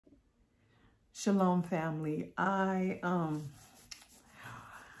Shalom, family.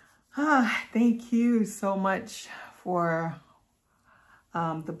 Thank you so much for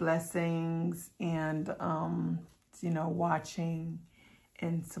the blessings and watching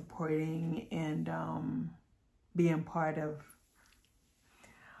and supporting and being part of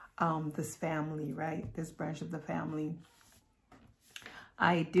this family, right? This branch of the family.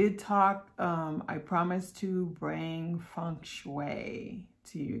 I did talk, I promised to bring Feng Shui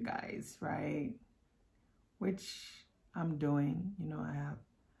to you guys, right? Which I'm doing,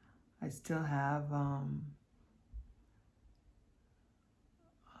 I still have,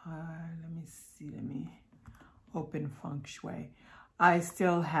 let me open Feng Shui. I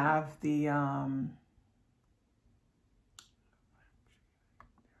still have the,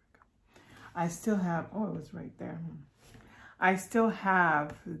 I still have, oh, it was right there. I still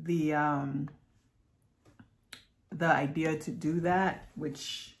have the idea to do that,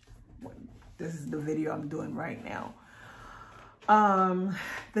 which this is the video I'm doing right now.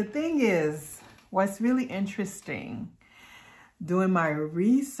 The thing is, what's really interesting, doing my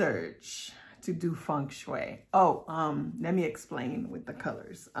research to do Feng Shui. Oh, let me explain with the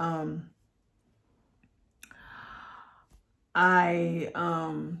colors. I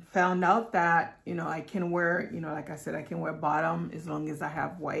found out that, I can wear, like I said, I can wear bottom as long as I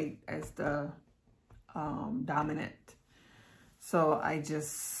have white as the dominant. So I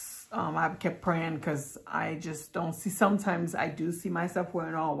just, I've kept praying because I just don't see, sometimes I do see myself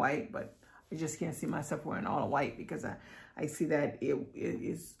wearing all white, but I just can't see myself wearing all white because I see that it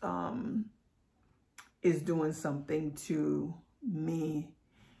is doing something to me.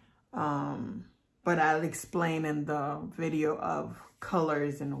 But I'll explain in the video of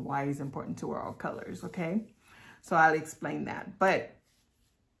colors and why it's important to wear all colors, okay? So I'll explain that. But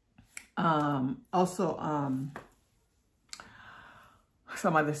also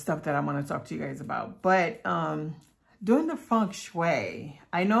some other stuff that I want to talk to you guys about. But doing the Feng Shui,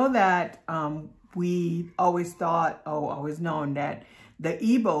 I know that we always thought, always known that the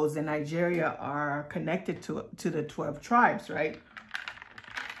Igbos in Nigeria are connected to the 12 tribes, right?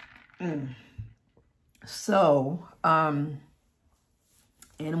 So, and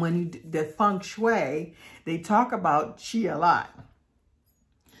when you do the Feng Shui, they talk about Chi a lot.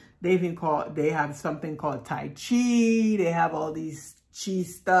 They have something called Tai Chi. They have all these Chi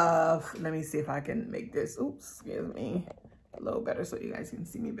stuff. Let me see if I can make this, oops, excuse me, a little better so you guys can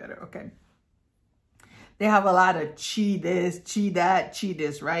see me better, okay? They have a lot of Chi this, Chi that, Chi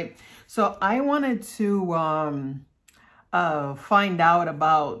this, right? So I wanted to find out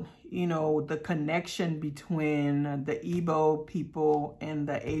about, the connection between the Igbo people and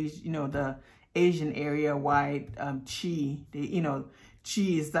the Asian area wide Chi. Chi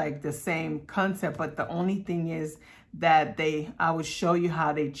is like the same concept, but the only thing is that I would show you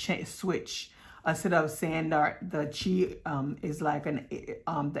how they switch. Instead of saying that the Chi is like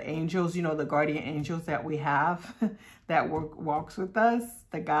the angels, the guardian angels that we have that walks with us,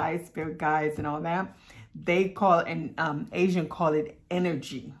 the guides, spirit guides and all that. They call it, and Asian call it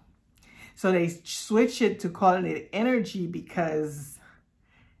energy. So they switch it to calling it energy because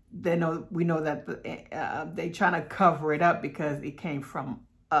we know that they trying to cover it up because it came from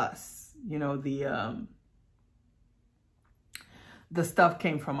us. The stuff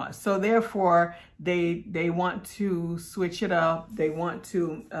came from us. So therefore, they want to switch it up. They want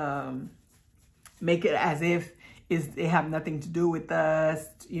to make it as if they have nothing to do with us,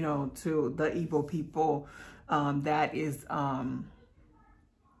 to the Igbo people, that is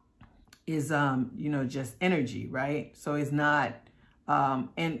just energy, right? So it's not,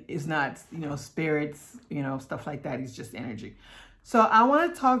 and it's not, spirits, stuff like that. It's just energy. So I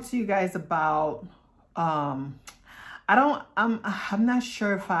want to talk to you guys about, I'm not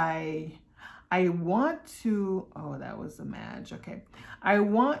sure if I want to, oh, that was a match. Okay. I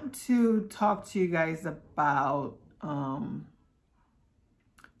want to talk to you guys about, Chi,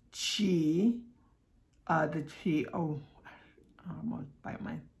 the Chi, oh, I'm gonna bite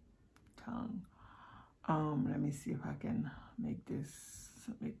my tongue. Let me see if I can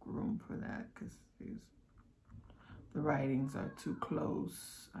make room for that because the writings are too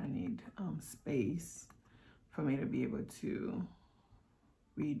close. I need space for me to be able to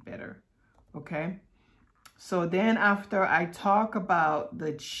read better. Okay. So then after I talk about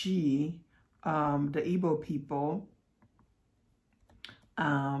the Chi, the Igbo people,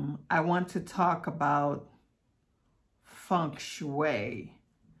 I want to talk about Feng Shui.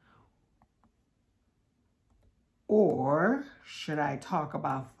 Or should I talk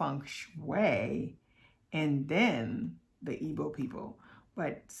about Feng Shui and then the Igbo people?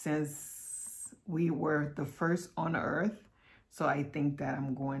 But since we were the first on earth, so I think that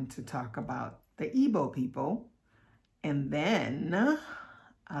I'm going to talk about the Igbo people. And then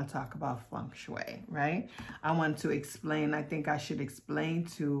I'll talk about Feng Shui, right? I want to explain, I think I should explain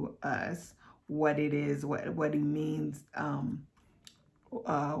to us what it is, what it means,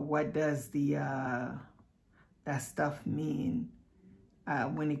 what does the that stuff mean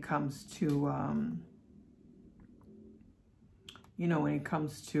when it comes to, you know, when it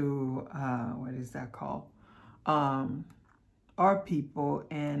comes to, what is that called? Our people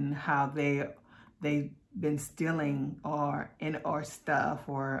and how they've been stealing our stuff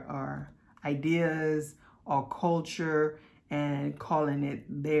or our ideas or culture and calling it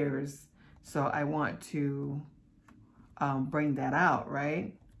theirs. So I want to bring that out,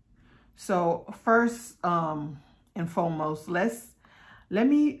 right? So first and foremost, let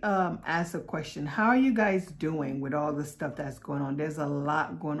me ask a question. How are you guys doing with all the stuff that's going on? There's a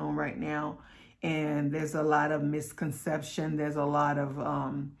lot going on right now, and there's a lot of misconception. There's a lot of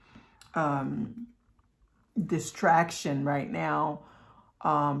distraction right now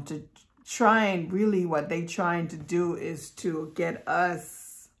to try and really what they trying to do is to get us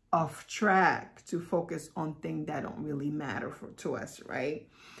off track to focus on things that don't really matter to us, right?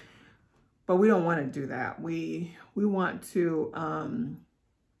 But we don't want to do that. We want to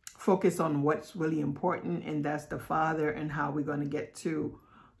focus on what's really important, and that's the Father and how we're going to get to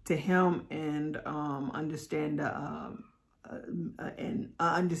Him and understand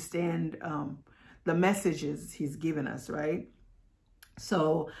the messages He's given us, right?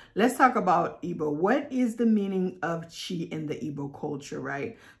 So let's talk about Igbo. What is the meaning of Chi in the Igbo culture,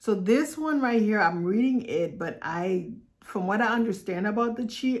 right? So this one right here, I'm reading it, but from what I understand about the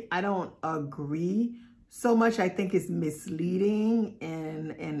Chi, I don't agree so much. I think it's misleading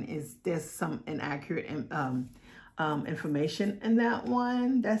and there's some inaccurate information in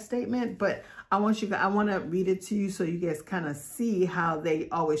that statement. But I want to read it to you so you guys kind of see how they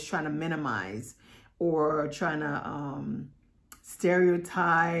always trying to minimize or trying to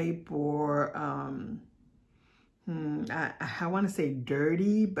stereotype or I want to say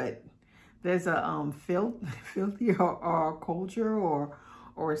dirty, but there's a filthy or culture or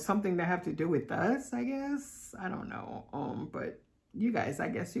something that have to do with us, I guess. I don't know. But I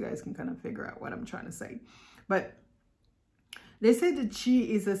guess you guys can kind of figure out what I'm trying to say. But they say the Chi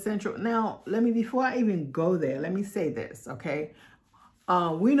is essential. Now, before I even go there, let me say this, okay?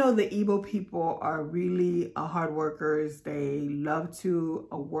 We know the Igbo people are really hard workers. They love to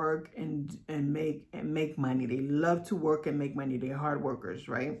work and make money. They love to work and make money. They're hard workers,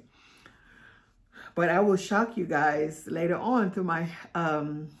 right? But I will shock you guys later on through my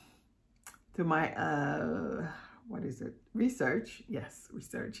what is it? Research. Yes,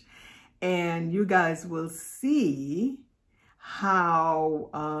 research. And you guys will see how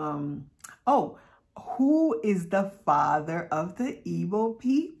who is the father of the Igbo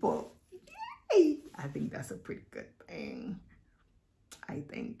people? Yay! I think that's a pretty good thing. I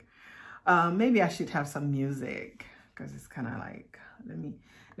think maybe I should have some music because it's kind of like,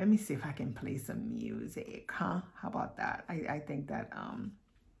 let me see if I can play some music, huh? How about that? I think that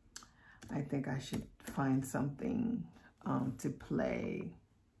I think I should find something to play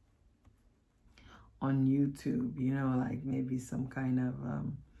on YouTube, you know, like maybe some kind of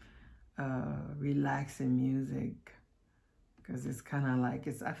relaxing music, because it's kind of like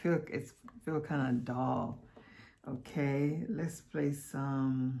I feel kind of dull. Okay, let's play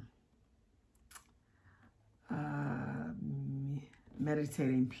some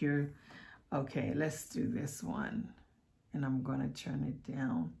meditating pure. Okay, let's do this one, and I'm gonna turn it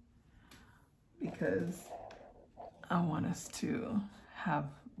down because I want us to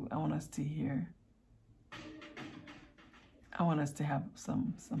hear. I want us to have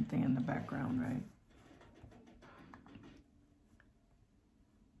something in the background, right?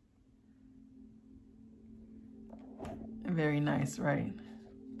 Very nice, right?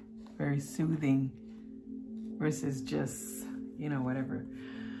 Very soothing versus just, you know, whatever,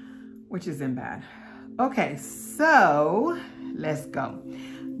 which isn't bad. Okay, so let's go.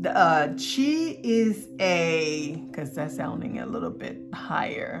 The Chi is because that's sounding a little bit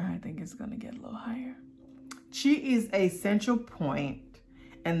higher. I think it's gonna get a little higher. Chi is a central point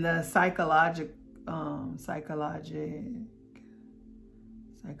in the psychology,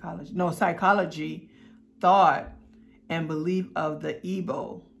 thought, and belief of the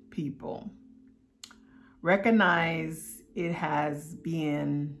Igbo people. Recognize it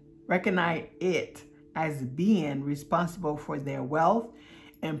as being responsible for their wealth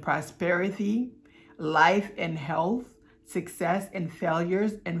and prosperity, life and health, success and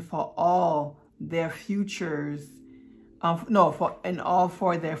failures, and for all their futures,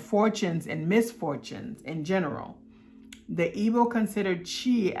 for their fortunes and misfortunes in general. The Igbo considered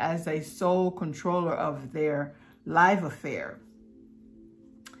Chi as a sole controller of their life affair.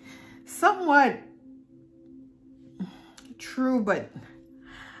 Somewhat true, but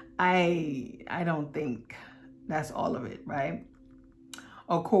I don't think that's all of it, right?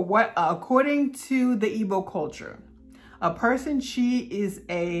 According to the Igbo culture, a person Chi is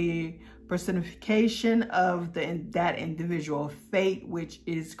a personification of that individual fate, which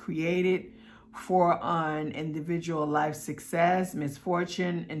is created for an individual life success,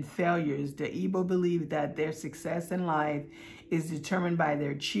 misfortune, and failures. The Igbo believe that their success in life is determined by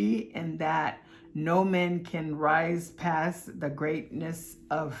their Chi, and that no man can rise past the greatness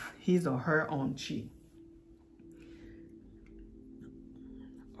of his or her own Chi.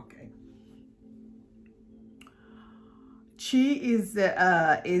 Chi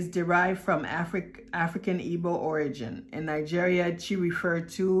is derived from African Igbo origin. In Nigeria, Chi referred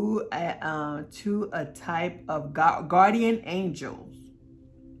to a type of guardian angels.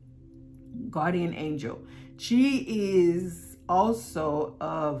 Guardian angel. Chi is also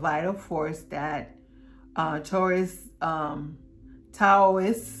a vital force that Taoists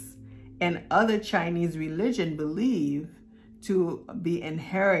and other Chinese religion believe to be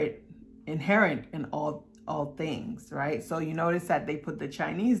inherent in all things, right? So you notice that they put the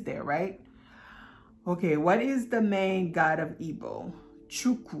Chinese there, right? Okay, what is the main god of Igbo?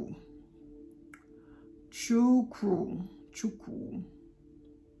 Chukwu.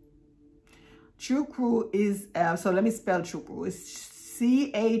 Chukwu is, so let me spell Chukwu. It's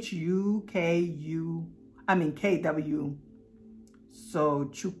K-W. So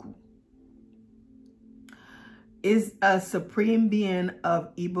Chukwu is a supreme being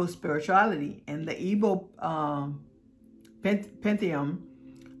of Igbo spirituality. In the Igbo pantheon,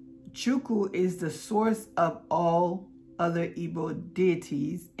 Chukwu is the source of all other Igbo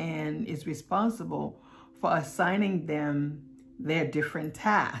deities and is responsible for assigning them their different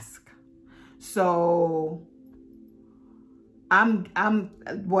tasks. So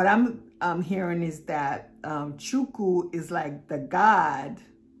what I'm hearing is that Chukwu is like the god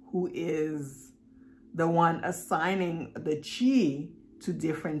who is the one assigning the Chi to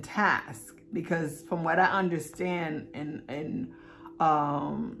different tasks. Because from what I understand and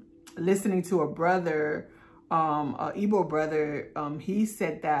listening to a brother, a Igbo brother, he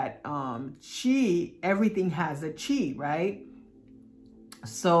said that Chi, everything has a Chi, right?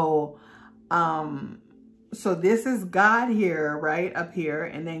 So so this is God here, right up here,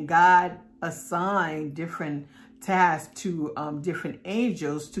 and then God assigned different tasks to different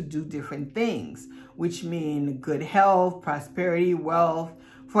angels to do different things, which mean good health, prosperity, wealth,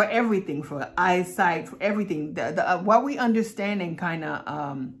 for everything, for eyesight, for everything. What we understand and kind of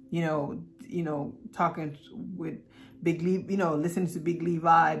talking with Big Levi, listening to Big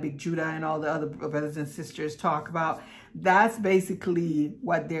Levi, Big Judah, and all the other brothers and sisters talk about, that's basically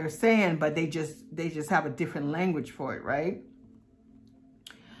what they're saying, but they just have a different language for it, right?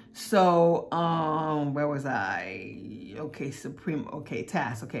 So, where was I? Okay, supreme, okay,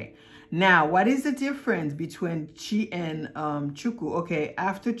 task, okay. Now, what is the difference between Chi and Chukwu? Okay,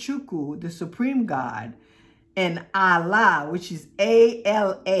 after Chukwu, the supreme god, and Allah, which is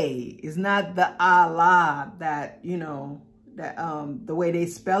A-L-A, is not the Allah that, that the way they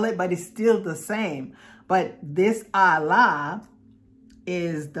spell it, but it's still the same. But this Allah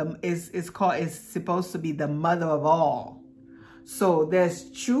is supposed to be the mother of all. So there's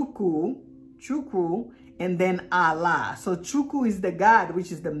Chukwu, and then Allah. So Chukwu is the god,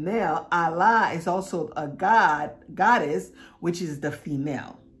 which is the male. Allah is also a goddess, which is the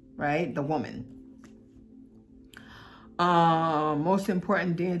female, right? The woman. Most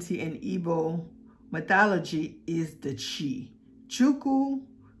important deity in Igbo mythology is the Chi. Chukwu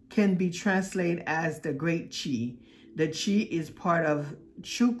can be translated as the great Chi. The Chi is part of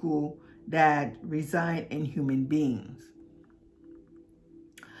Chukwu that reside in human beings.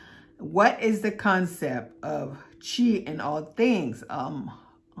 What is the concept of Chi in all things? In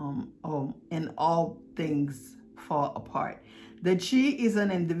all things fall apart. The Chi is an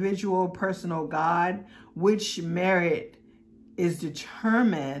individual personal God, which merit is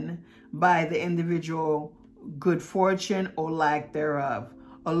determined by the individual good fortune or lack thereof.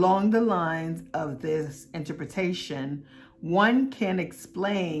 Along the lines of this interpretation, one can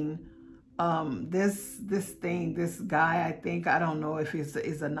explain this guy, I think, I don't know if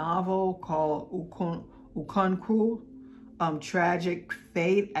it's a novel called Ukonku, Tragic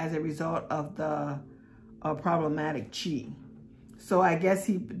Fate as a result of the problematic Chi. So I guess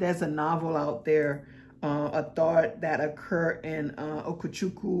there's a novel out there, a thought that occurred in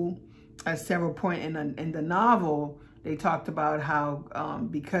Okuchukwu at several points in the novel. They talked about how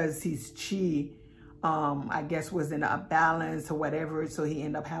because he's Chi, I guess was in a balance or whatever, so he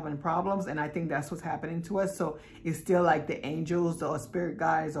ended up having problems. And I think that's what's happening to us. So it's still like the angels or spirit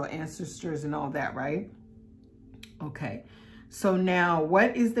guides or ancestors and all that, right? Okay, so now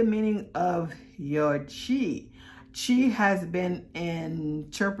what is the meaning of your chi? Chi has been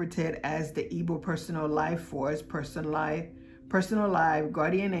interpreted as the Igbo personal life force, personal life,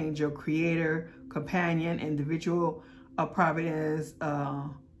 guardian angel, creator, companion, individual of providence,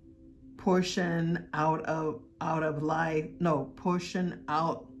 portion out of life. No, portion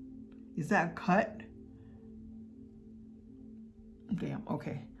out. Is that cut? Damn,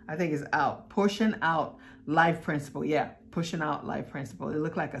 okay. I think it's out. Portion out life principle. Yeah, pushing out life principle. It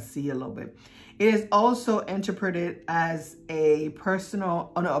looked like a C a little bit. It is also interpreted as a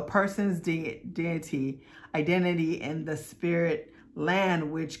person's deity, identity in the spirit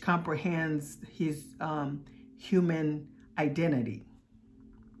land, which comprehends his human identity.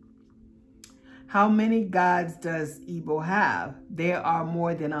 How many gods does Igbo have? There are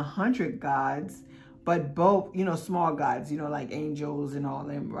more than 100 gods, but both, small gods, like angels and all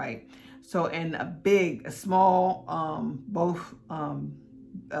them, right? So, and small, both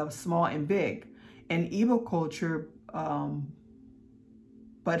small and big. In Igbo culture,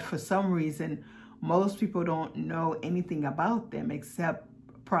 but for some reason, most people don't know anything about them except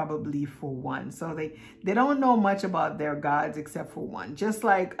probably for one. So they don't know much about their gods except for one, just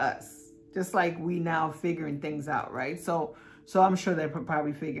like us. Just like we now figuring things out, right? So I'm sure they're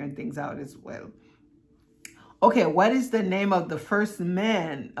probably figuring things out as well. Okay, what is the name of the first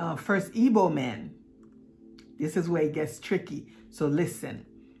Igbo man? This is where it gets tricky. So listen.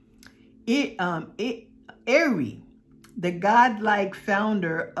 Eri, the godlike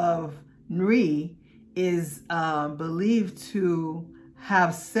founder of Nri, is believed to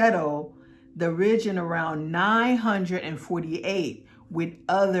have settled the region around 948 with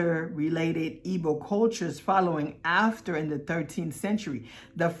other related Igbo cultures following after in the 13th century.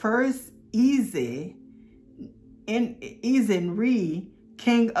 The first Nri,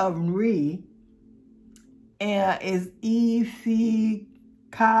 king of Nri, is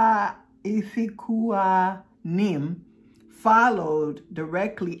Ifikua-nim, followed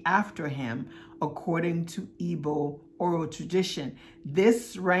directly after him, according to Igbo oral tradition.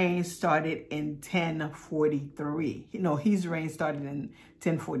 This reign started in 1043. His reign started in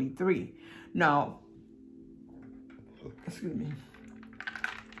 1043. Now, excuse me.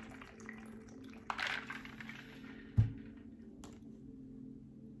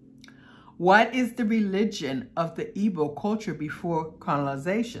 What is the religion of the Igbo culture before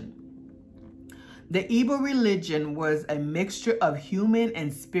colonization? The Igbo religion was a mixture of human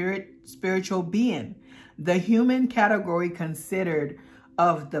and spiritual being. The human category considered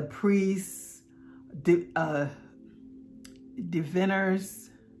of the priests, diviners,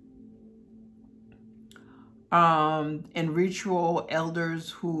 and ritual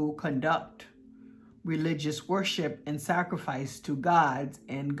elders who conduct religious worship and sacrifice to gods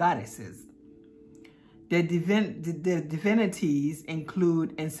and goddesses. The divinities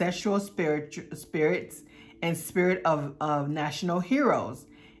include ancestral spirits and spirit of national heroes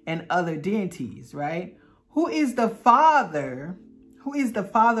and other deities, right? Who is the father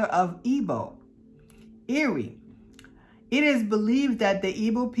of Igbo? Eri. It is believed that the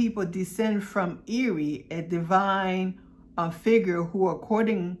Igbo people descend from Eri, a divine figure who,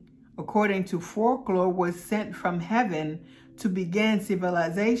 according to folklore, was sent from heaven to begin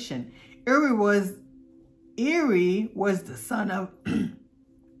civilization. Eri was the son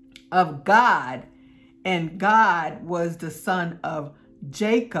of God, and God was the son of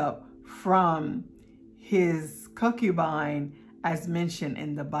Jacob from his concubine, as mentioned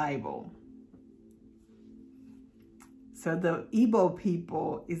in the Bible. So the Igbo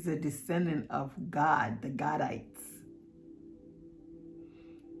people is a descendant of God, the Godites.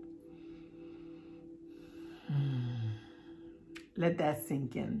 Let that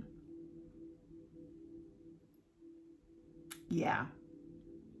sink in. Yeah.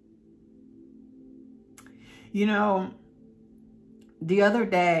 The other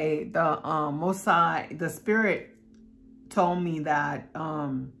day, the spirit told me that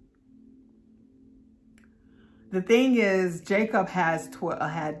the thing is, Jacob had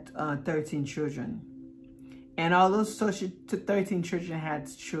 13 children. And all those 13 children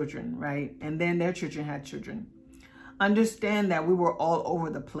had children, right? And then their children had children. Understand that we were all over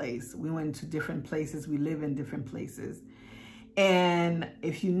the place. We went to different places. We live in different places. And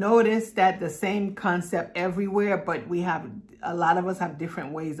if you notice that the same concept everywhere, but a lot of us have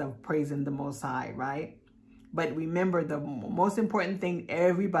different ways of praising the Most High, right? But remember, the most important thing,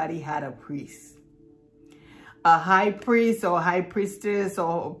 everybody had a priest. A high priest or a high priestess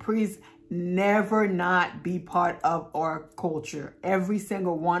or a priest, never not be part of our culture. Every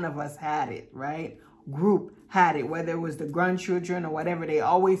single one of us had it, right? Group had it, whether it was the grandchildren or whatever. They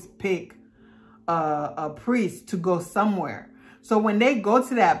always pick a priest to go somewhere. So when they go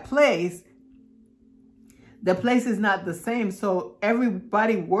to that place, the place is not the same. So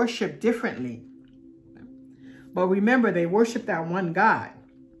everybody worship differently. But remember, they worship that one God.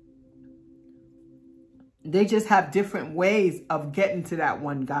 They just have different ways of getting to that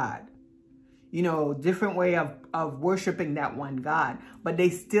one God. You know, different way of worshiping that one God. But they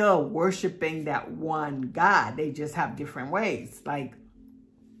still worshiping that one God. They just have different ways. Like,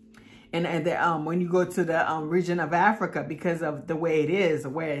 and when you go to the region of Africa, because of the way it is,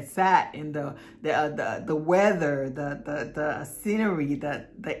 where it's at, and the weather, the scenery,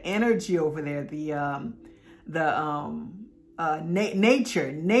 the energy over there,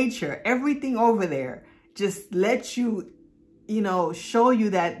 nature, everything over there just lets you, you know, show you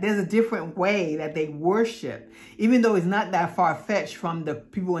that there's a different way that they worship, even though it's not that far-fetched from the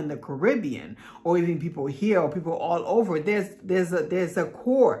people in the Caribbean or even people here or people all over. There's a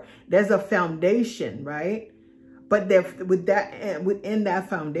core, there's a foundation, right? But within that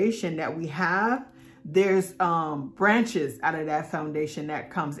foundation that we have, there's branches out of that foundation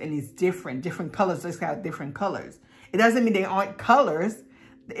that comes, and it's different colors. Let's have different colors. It doesn't mean they aren't colors.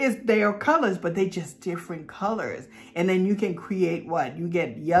 They are colors, but they just different colors. And then you can create what? You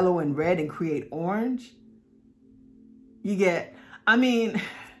get yellow and red and create orange. You get, I mean,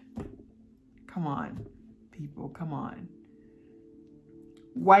 come on, people, come on.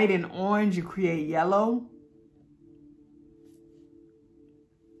 White and orange, you create yellow.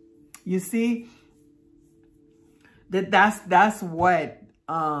 You see, that's what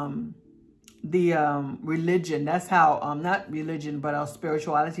the religion, that's how not religion but our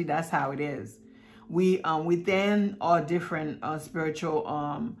spirituality, that's how it is. We within our different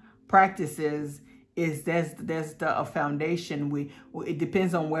spiritual practices, is there's the foundation. It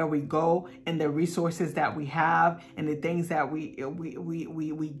depends on where we go and the resources that we have and the things that we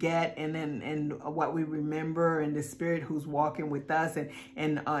get, and what we remember, and the spirit who's walking with us,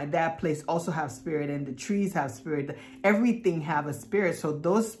 and that place also have spirit, and the trees have spirit. Everything have a spirit. So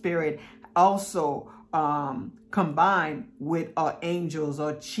those spirit also combine with our angels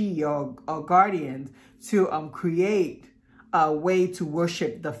or chi or guardians to create a way to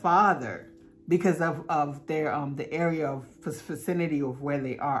worship the Father, because of their the area of vicinity of where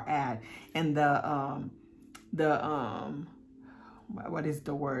they are at, and what is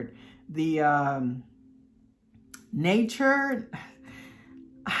the word, the nature.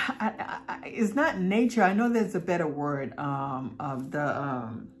 It's not nature. I know there's a better word of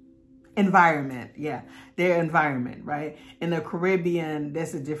the environment. Yeah, their environment, right? In the Caribbean,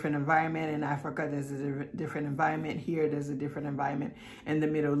 there's a different environment. In Africa, there's a different environment. Here, there's a different environment. In the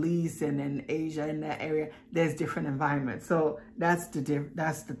Middle East and in Asia, in that area, there's different environments. So that's the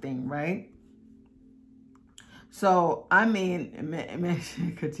thing, right? So I mean,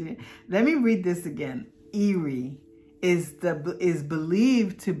 let me read this again. Erie is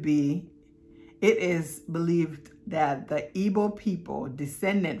believed to be. It is believed that the Igbo people,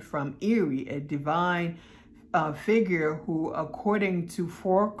 descendant from Erie, a divine figure who, according to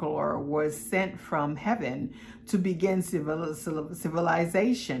folklore, was sent from heaven to begin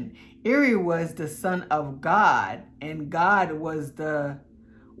civilization. Erie was the son of God, and God was the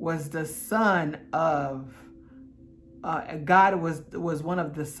son of God was one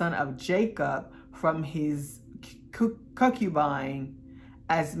of the son of Jacob from his concubine,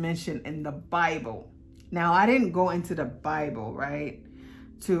 as mentioned in the Bible. Now, I didn't go into the Bible, right,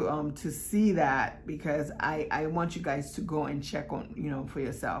 to see that, because I want you guys to go and check on, you know, for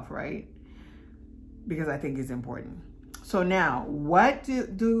yourself, right? Because I think it's important. So now, what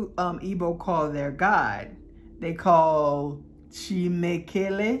do Igbo call their God? They call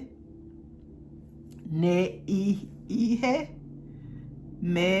Chimekele, Ne Ihe,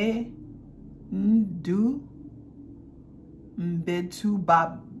 Me Ndu, Mbetu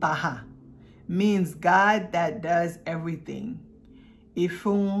Baha. Means God that does everything.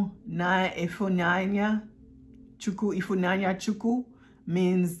 Ifunanya Chuku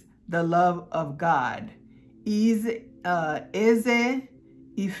means the love of God. Eze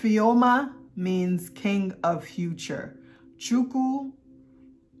Ifioma means king of future. Chuku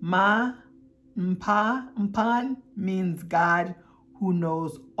Ma Mpan means God who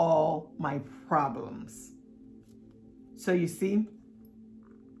knows all my problems. So you see,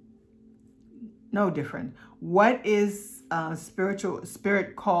 no different. What is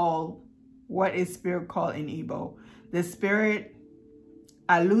spirit called? What is spirit called in Igbo? The spirit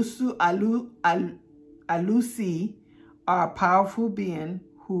Alusi are a powerful being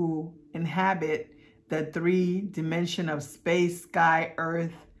who inhabit the 3 dimensions of space, sky,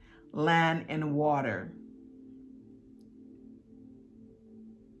 earth, land, and water.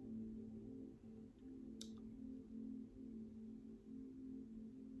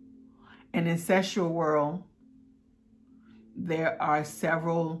 In the ancestral world, there are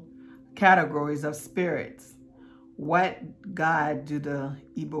several categories of spirits. What God do the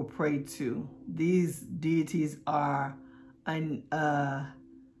Igbo pray to? These deities are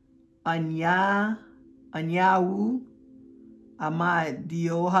Anyawu,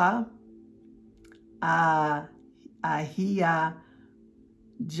 Amadioha, Ahia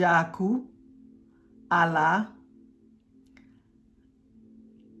Jaku, Allah,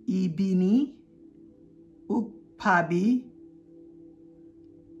 Ibini, Ukpabi,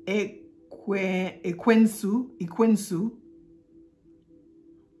 Ikwensu,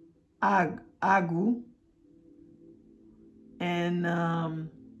 Agu, and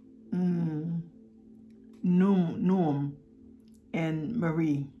Num, and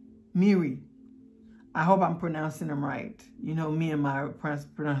Miri. I hope I'm pronouncing them right. You know me and my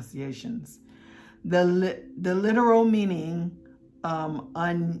pronunciations. The literal meaning,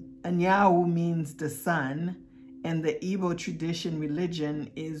 Anyawu means the sun, and the Igbo tradition religion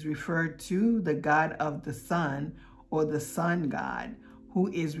is referred to the god of the sun, or the sun god, who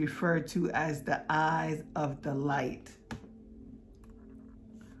is referred to as the eyes of the light.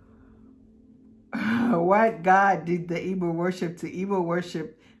 What god did the Igbo worship? The Igbo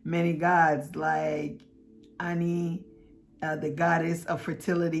worship many gods, like Ani, the goddess of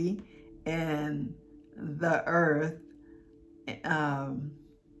fertility, and the earth,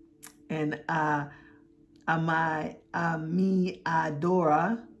 and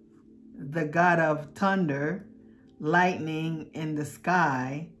Amiadora, the god of thunder, lightning in the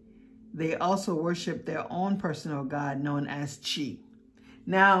sky. They also worship their own personal god known as Chi.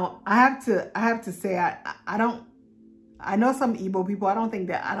 Now, I have to say, I know some Igbo people. I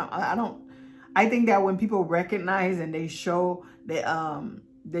think that when people recognize and they show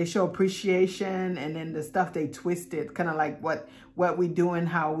appreciation, and then the stuff they twist it, kind of like what we doing,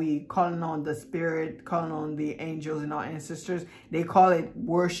 how we calling on the spirit, calling on the angels and our ancestors. They call it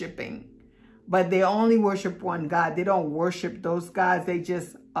worshiping, but they only worship one God. They don't worship those gods. They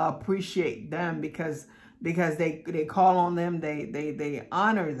just appreciate them because they call on them, they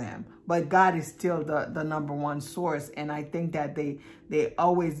honor them. But God is still the number one source. And I think that they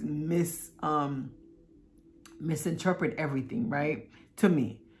always misinterpret everything, right? To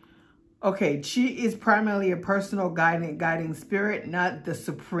me. Okay, Chi is primarily a personal guiding spirit, not the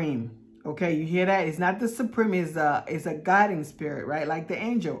supreme. Okay, you hear that? It's not the supreme, it's a guiding spirit, right? Like the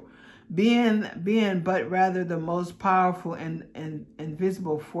angel. Being but rather the most powerful and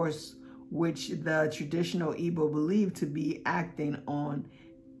invisible force which the traditional Igbo believe to be acting on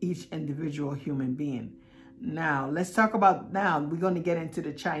each individual human being. Now, let's talk about, now we're going to get into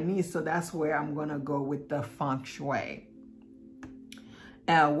the Chinese, so that's where I'm going to go with the Feng Shui.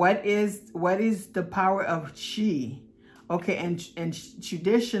 What is the power of Qi? Okay, in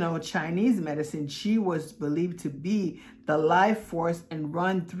traditional Chinese medicine, Qi was believed to be the life force and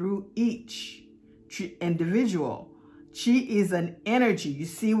run through each individual. Qi is an energy. You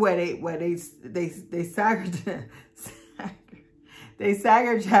see where they sacrifice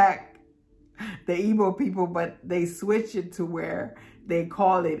the Igbo people, but they switch it to where they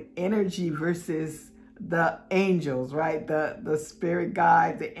call it energy versus the angels, right? The spirit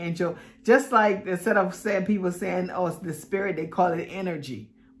guide, the angel. Just like instead of people saying, oh, it's the spirit, they call it energy.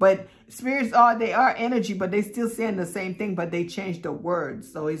 But spirits they are energy, but they still saying the same thing, but they change the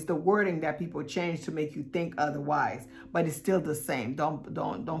words. So it's the wording that people change to make you think otherwise, but it's still the same.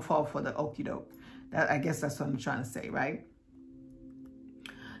 Don't fall for the okie doke. I guess that's what I'm trying to say, right?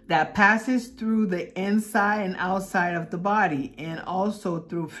 That passes through the inside and outside of the body, and also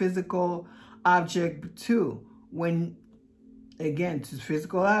through physical object too. Again, to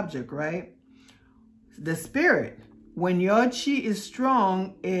physical object, right? The spirit. When your Qi is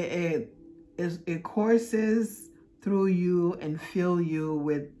strong, it courses through you and fill you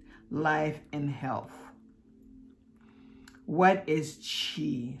with life and health. What is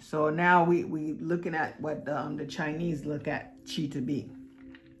Qi? So now we looking at what the Chinese look at Qi to be.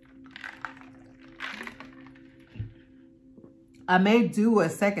 I may do a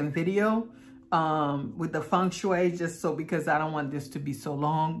second video with the Feng Shui, just so, because I don't want this to be so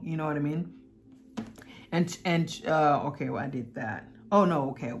long, you know what I mean? Okay, well, I did that. Oh, no,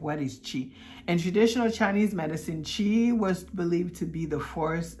 okay, what is Qi? In traditional Chinese medicine, Qi was believed to be the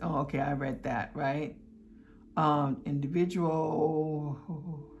force. Oh, okay, I read that, right? Individual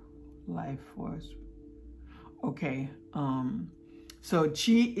life force. Okay, So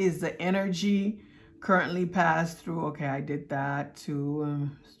Chi is the energy currently passed through. Okay, I did that to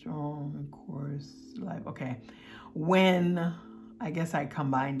strong, of course, life. Okay. When, I guess I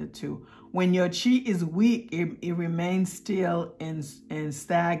combined the two. When your Chi is weak, it remains still and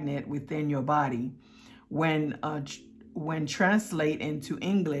stagnant within your body. When translate into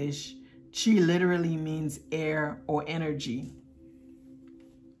English, Chi literally means air or energy.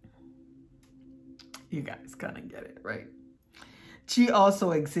 You guys kind of get it, right? Chi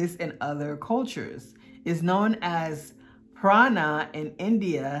also exists in other cultures. It's known as prana in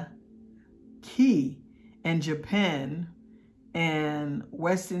India, ki in Japan, and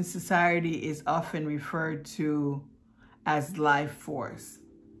Western society is often referred to as life force.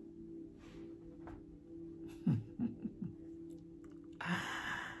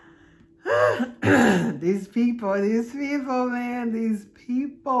 These people, man, these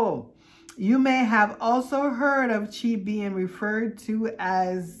people. You may have also heard of Chi being referred to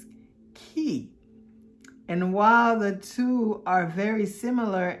as Ki. And while the two are very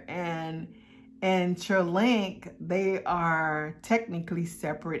similar and interlinked, they are technically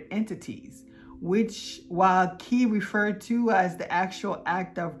separate entities, which, while Ki referred to as the actual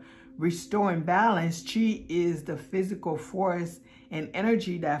act of restoring balance, Chi is the physical force and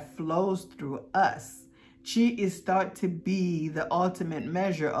energy that flows through us. Chi is thought to be the ultimate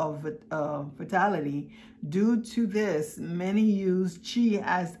measure of vitality. Due to this, many use Chi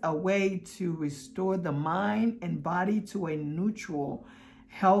as a way to restore the mind and body to a neutral,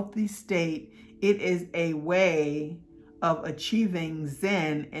 healthy state. It is a way of achieving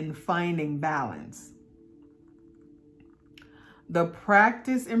Zen and finding balance. The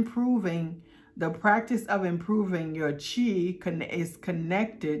practice of improving your Chi is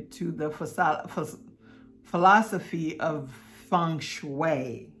connected to the philosophy of Feng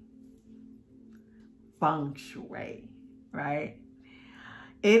Shui. Feng Shui, right?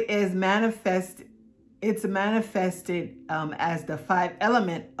 It's manifested as the 5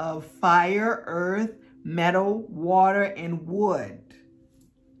 elements of fire, earth, metal, water, and wood.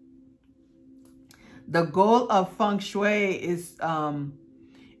 The goal of Feng Shui is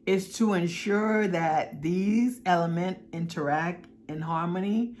to ensure that these elements interact in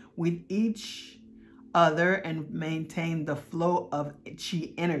harmony with each other and maintain the flow of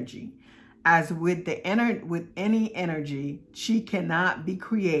Chi energy. As with any energy, Chi cannot be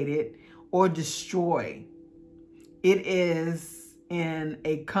created or destroyed. It is in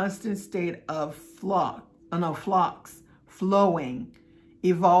a constant state of flux, flowing,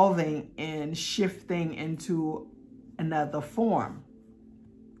 evolving, and shifting into another form.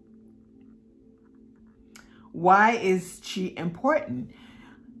 Why is Chi important?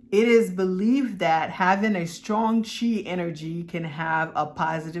 It is believed that having a strong Chi energy can have a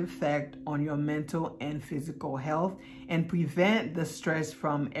positive effect on your mental and physical health and prevent the stress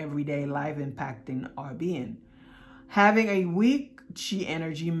from everyday life impacting our being. Having a weak Chi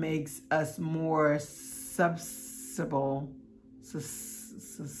energy makes us more susceptible,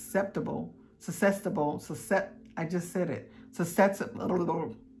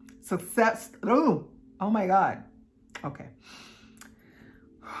 oh my God. Okay.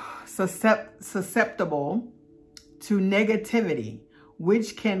 Susceptible to negativity,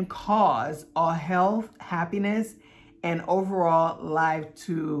 which can cause our health, happiness, and overall life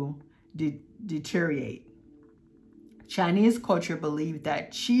to deteriorate. Chinese culture believes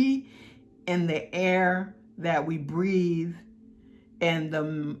that Chi in the air that we breathe and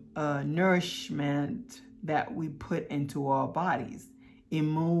the nourishment that we put into our bodies. It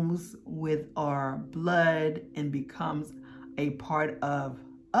moves with our blood and becomes a part of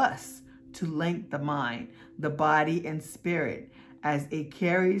us to link the mind, the body, and spirit. As it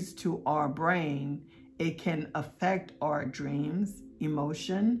carries to our brain, it can affect our dreams,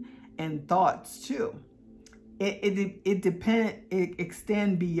 emotion, and thoughts too. It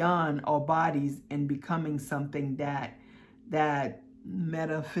extends beyond our bodies and becoming something that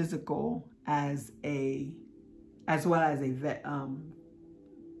metaphysical as well as a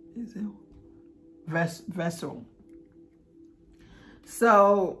vessel.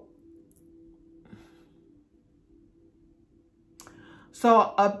 So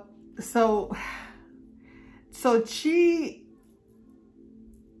Chi.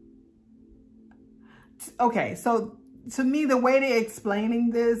 Okay, so to me, the way they're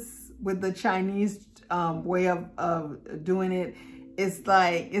explaining this with the Chinese way of doing it, it's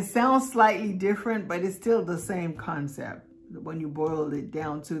like, it sounds slightly different, but it's still the same concept. When you boil it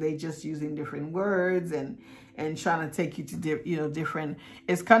down to, they just using different words and trying to take you to different.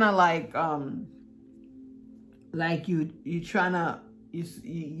 It's kind of like you trying to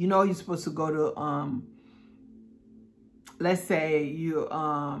you're supposed to go to let's say you're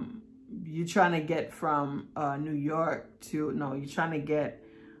trying to get from New York to, no, you're trying to get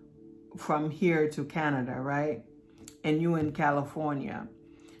from here to Canada, right? And you in California.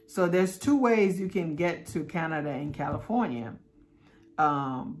 So there's two ways you can get to Canada and California.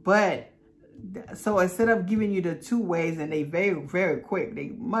 So instead of giving you the two ways, and they very quick, they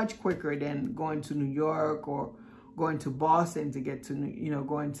much quicker than going to New York or going to Boston to get to, you know,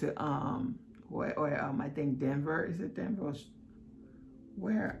 going to, I think Denver, is it Denver?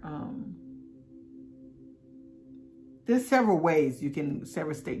 Where, there's several ways you can,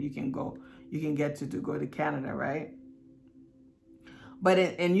 several states you can go, you can get to go to Canada, right? But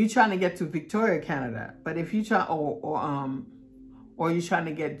and you trying to get to Victoria, Canada. But if you try, or you're trying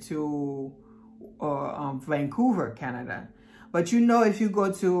to get to Vancouver, Canada. But you know, if you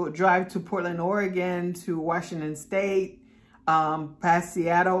go to drive to Portland, Oregon, to Washington State, past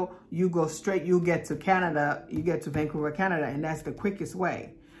Seattle, you go straight, you get to Canada, you get to Vancouver, Canada, and that's the quickest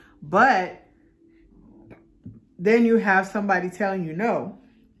way. But then you have somebody telling you no.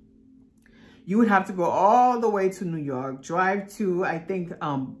 You would have to go all the way to New York, drive to, I think,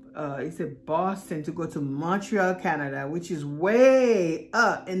 it's at Boston, to go to Montreal, Canada, which is way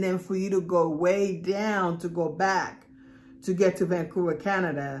up. And then for you to go way down to go back to get to Vancouver,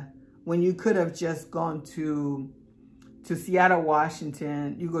 Canada, when you could have just gone to Seattle,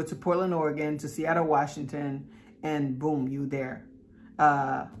 Washington. You go to Portland, Oregon, to Seattle, Washington, and boom, you there.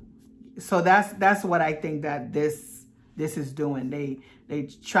 So that's what I think that this is doing. They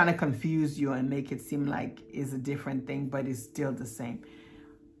trying to confuse you and make it seem like it's a different thing, but it's still the same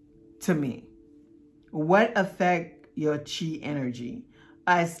to me. What affect your chi energy?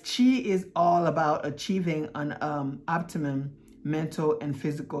 As chi is all about achieving an optimum mental and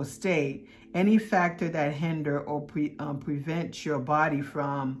physical state, any factor that hinder or prevent your body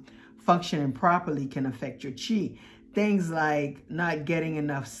from functioning properly can affect your chi. Things like not getting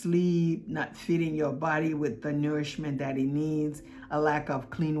enough sleep, not feeding your body with the nourishment that it needs, a lack of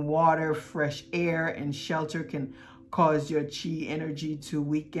clean water, fresh air, and shelter can cause your chi energy to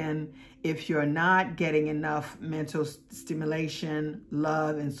weaken. If you're not getting enough mental stimulation,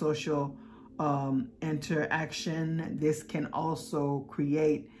 love, and social interaction, this can also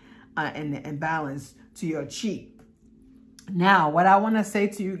create an imbalance to your chi. Now, what I want to say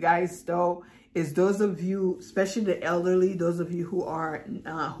to you guys, though, is those of you, especially the elderly, those of you who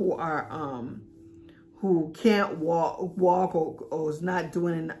can't walk or is not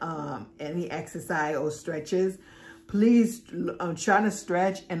doing any exercise or stretches, please try to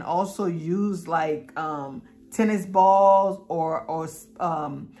stretch, and also use like tennis balls or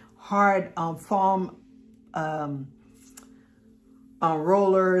hard foam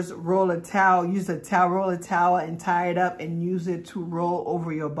rollers. Roll a towel, use a towel, roll a towel and tie it up and use it to roll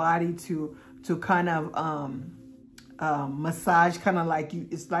over your body to kind of massage, kind of like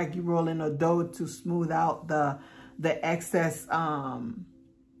it's like you roll in a dough to smooth out the excess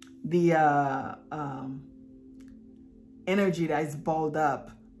energy that's balled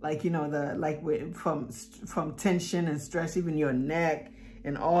up, like, you know, from tension and stress, even your neck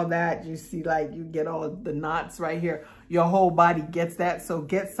and all that. You see, like, you get all the knots right here. Your whole body gets that. So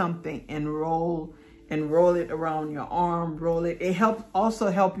get something and roll it around your arm, roll it. It also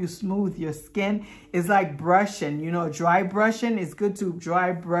help you smooth your skin. It's like brushing, you know, dry brushing. It's good to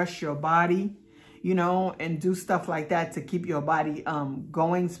dry brush your body, you know, and do stuff like that to keep your body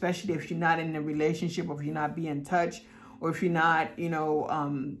going, especially if you're not in a relationship, or if you're not being touched, or if you're not, you know,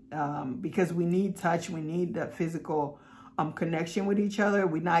 because we need touch, we need the physical connection with each other.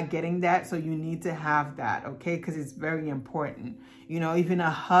 We're not getting that, so you need to have that, okay? Because it's very important. You know, even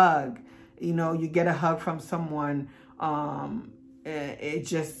a hug, you know, you get a hug from someone, it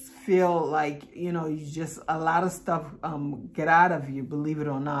just feel like, you know, you just, a lot of stuff get out of you, believe it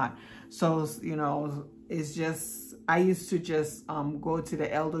or not. So, you know, it's just, I used to just go to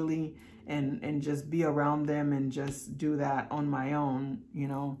the elderly and just be around them and just do that on my own, you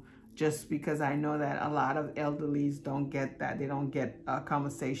know, just because I know that a lot of elderlies don't get that. They don't get a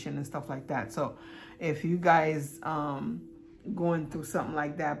conversation and stuff like that. So if you guys going through something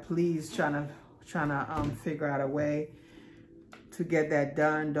like that, please trying to figure out a way to get that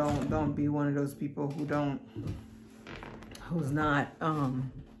done. Don't be one of those people who's not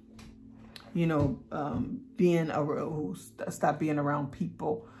you know, who stop being around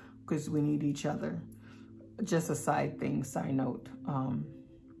people, because we need each other. Just a side note.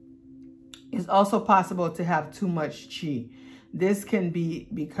 It's also possible to have too much chi. This can be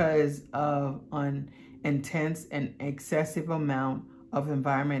because of an intense and excessive amount of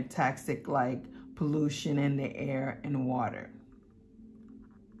environment toxic, like pollution in the air and water.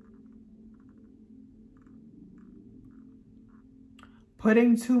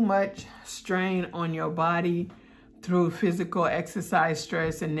 Putting too much strain on your body through physical exercise,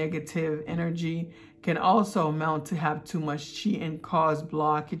 stress, and negative energy can also amount to have too much chi and cause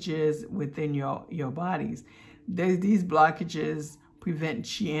blockages within your bodies. These blockages prevent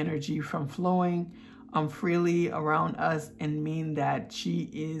chi energy from flowing freely around us and mean that chi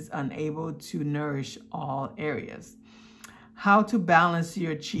is unable to nourish all areas. How to balance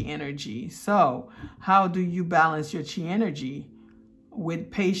your chi energy. So, how do you balance your chi energy?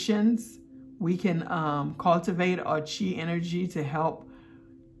 With patience, we can cultivate our chi energy to help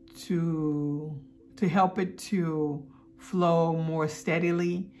it to flow more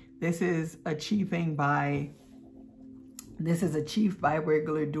steadily. This is achieved by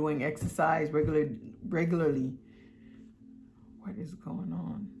regular doing exercise, regularly. What is going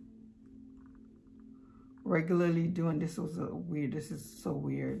on? Regularly doing, this is so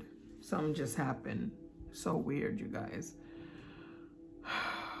weird. Something just happened. So weird, you guys.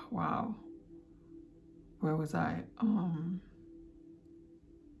 Wow. Where was I?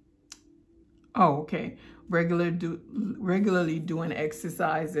 Oh, okay. Regularly doing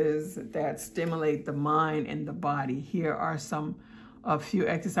exercises that stimulate the mind and the body. Here are a few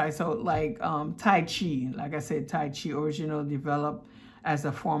exercises. So like Tai Chi, like I said, Tai Chi originally developed as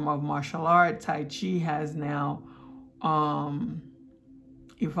a form of martial art. Tai Chi has now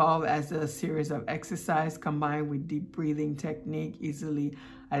evolved as a series of exercise combined with deep breathing technique, easily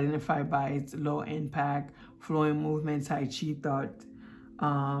identified by its low impact flowing movement. Tai Chi thought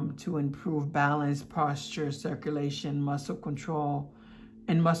to improve balance, posture, circulation, muscle control.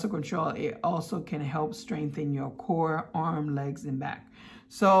 It also can help strengthen your core, arm, legs, and back.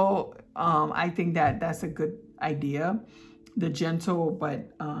 So I think that's a good idea. The gentle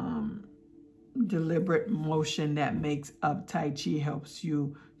but deliberate motion that makes up Tai Chi helps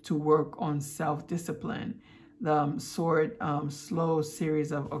you to work on self-discipline. The slow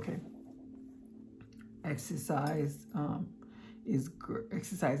series of, exercise is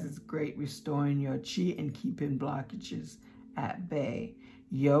great, restoring your chi and keeping blockages at bay.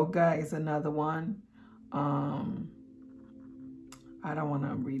 Yoga is another one. I don't want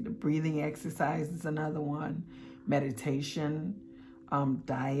to read. The breathing exercise is another one. Meditation,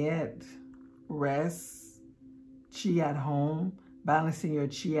 diet, rest, chi at home, balancing your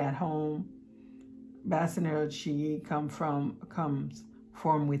chi at home. Balancing your chi comes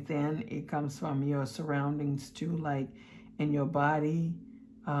from within. It comes from your surroundings too, like in your body.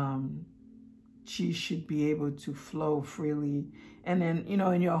 Chi should be able to flow freely. And then,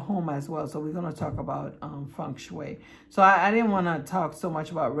 in your home as well. So we're going to talk about Feng Shui. So I didn't want to talk so much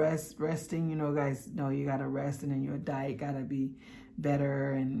about resting. Guys know you got to rest, and then your diet got to be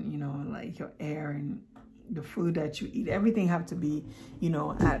better, and, like your air and the food that you eat. Everything have to be,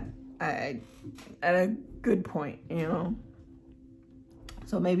 at a good point,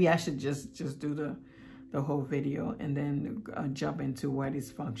 So maybe I should just do the whole video and then jump into what is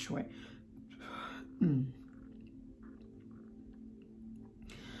Feng Shui.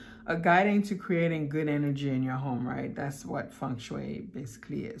 A guiding to creating good energy in your home, right? That's what Feng Shui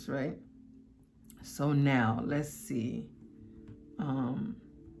basically is, right? So now, let's see. I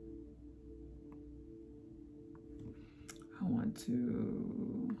want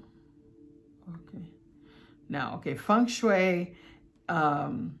to... Okay. Now, Feng Shui...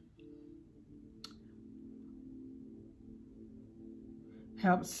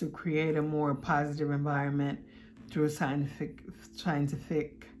 helps to create a more positive environment through scientific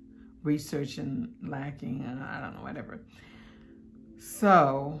research and lacking, I don't know, whatever.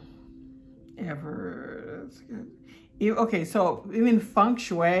 So, so even Feng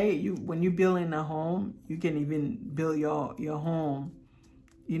Shui, when you build in a home, you can even build your home,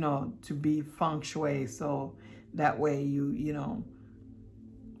 to be Feng Shui. So that way you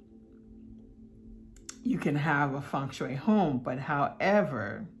can have a Feng Shui home. But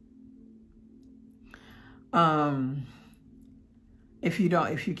however, if you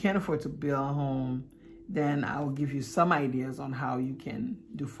can't afford to build a home, then I will give you some ideas on how you can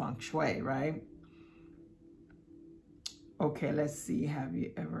do Feng Shui, right? Okay, let's see. Have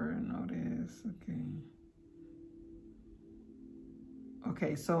you ever noticed?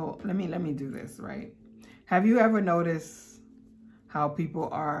 Okay, so let me do this, right? Have you ever noticed how people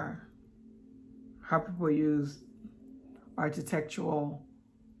use architectural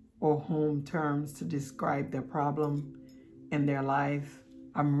or home terms to describe their problem in their life?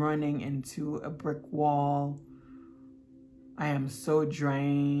 I'm running into a brick wall. I am so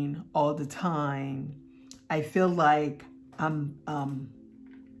drained all the time. I feel like I'm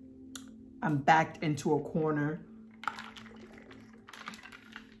backed into a corner.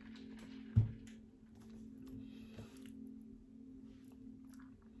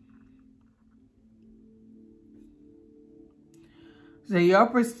 So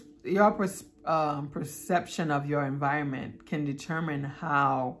perception of your environment can determine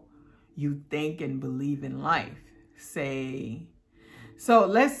how you think and believe in life. So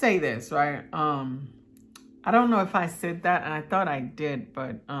let's say this, right? I don't know if I said that, and I thought I did,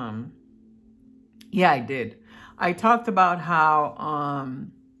 but yeah, I did. I talked about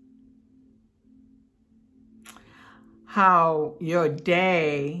how your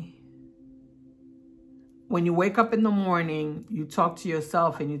day, when you wake up in the morning, you talk to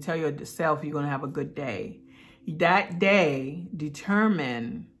yourself and you tell yourself you're going to have a good day. That day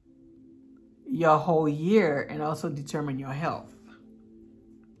determine your whole year and also determine your health,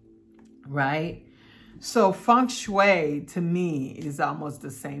 right? So Feng Shui to me is almost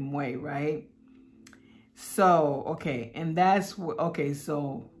the same way, right? So, okay, and that's, okay,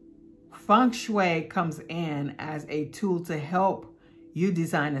 so Feng Shui comes in as a tool to help you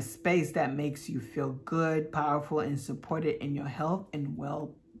design a space that makes you feel good, powerful, and supported in your health and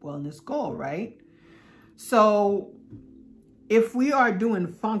wellness goal, right? So if we are doing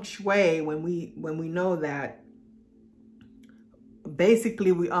Feng Shui, when we know that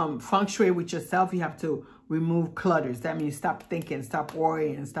basically we Feng Shui with yourself, you have to remove clutters. That means stop thinking, stop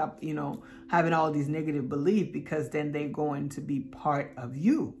worrying, stop, you know, having all these negative beliefs, because then they're going to be part of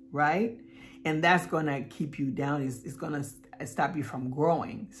you, right? And that's going to keep you down. It's going to stop you from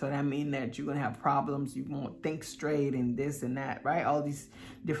growing. So that means that you're going to have problems. You won't think straight and this and that, right? All these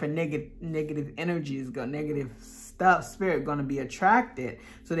different negative energies, negative stuff, spirit going to be attracted.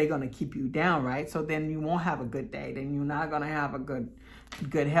 So they're going to keep you down, right? So then you won't have a good day. Then you're not going to have a good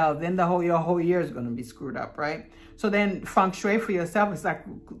health. Then your whole year is going to be screwed up, right? So then Feng Shui for yourself is like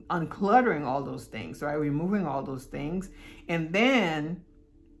uncluttering all those things, right? Removing all those things. And then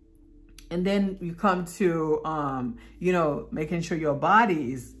you come to, you know, making sure your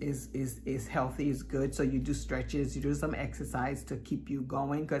body is healthy, is good. So you do stretches, you do some exercise to keep you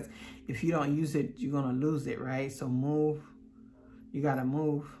going. Because if you don't use it, you're going to lose it, right? So move. You got to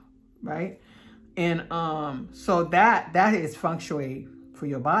move, right? And so that is Feng Shui for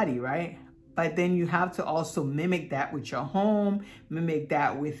your body, right? But then you have to also mimic that with your home, mimic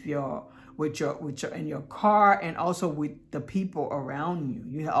that with your in your car, and also with the people around you.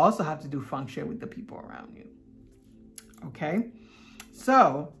 You also have to do Feng Shui with the people around you. Okay?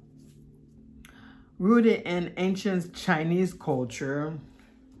 So, rooted in ancient Chinese culture,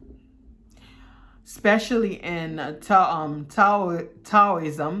 especially in Taoism,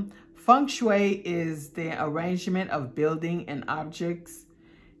 Feng Shui is the arrangement of building and objects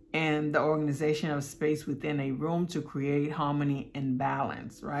and the organization of space within a room to create harmony and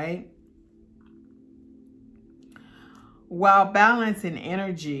balance, right? While balance and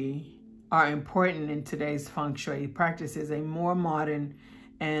energy are important in today's Feng Shui practices, a more modern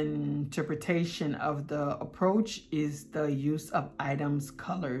interpretation of the approach is the use of items,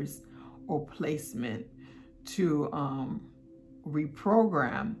 colors, or placement to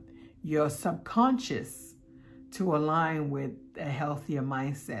reprogram your subconscious to align with a healthier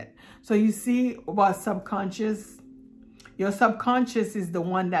mindset. So you see about subconscious, your subconscious is the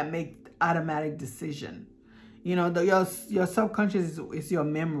one that makes automatic decision. You know, your subconscious is your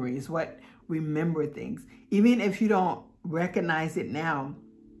memory, is what remember things. Even if you don't recognize it now,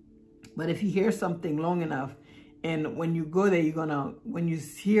 but if you hear something long enough, and when you go there, when you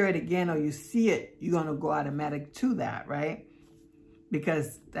hear it again or you see it, you're gonna go automatic to that, right?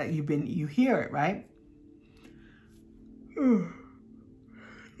 Because you hear it, right? Oh,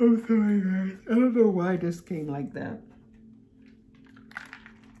 I'm sorry, guys. I don't know why this came like that.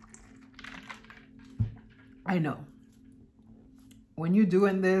 I know. When you're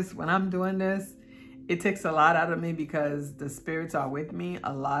doing this, when I'm doing this, it takes a lot out of me because the spirits are with me.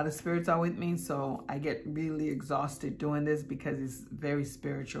 A lot of spirits are with me. So I get really exhausted doing this because it's very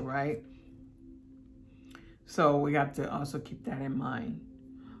spiritual, right? So we have to also keep that in mind.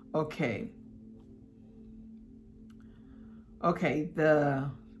 Okay. Okay,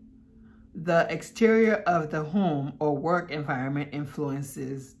 the exterior of the home or work environment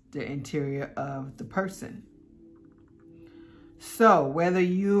influences the interior of the person. So whether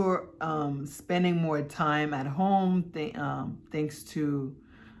you're spending more time at home, thanks to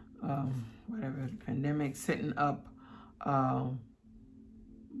whatever the pandemic, setting up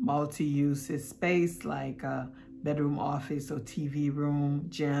multi-use space like a bedroom, office, or TV room,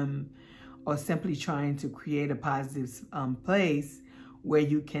 gym, or simply trying to create a positive place where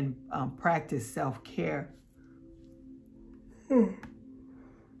you can practice self-care.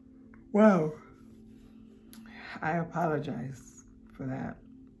 Wow. I apologize for that.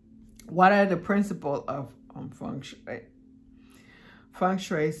 What are the principles of Feng Shui? Feng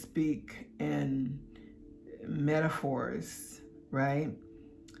Shui speak in metaphors right?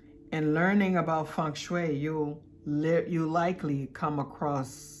 And learning about Feng Shui, you likely come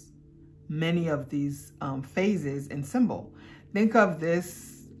across many of these phases and symbol. Think of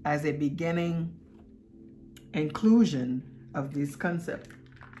this as a beginning inclusion of this concept.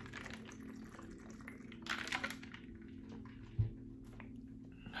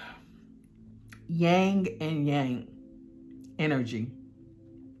 Yang and yang energy.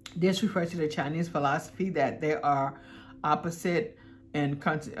 This refers to the Chinese philosophy that there are opposite and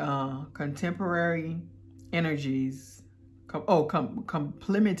contemporary energies,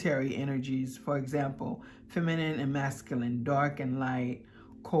 complementary energies. For example, feminine and masculine, dark and light,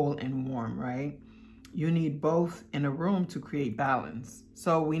 cold and warm, right? You need both in a room to create balance.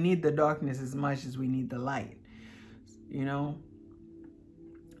 So we need the darkness as much as we need the light, you know?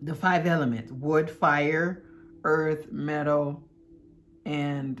 The 5 elements: wood, fire, earth, metal,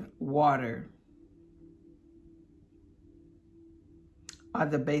 and water are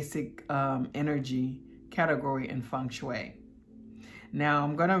the basic energy category in Feng Shui. Now,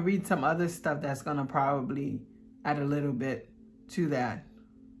 I'm going to read some other stuff that's going to probably add a little bit to that.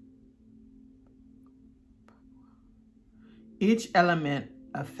 Each element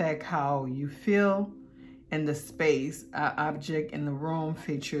affects how you feel in the space. An object in the room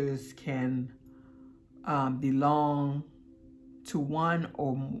features can belong to one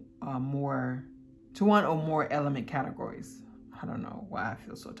or more element categories. I don't know why I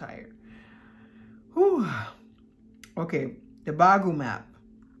feel so tired. Whew. Okay, the Bagu map.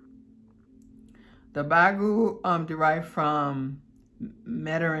 The Bagu derived from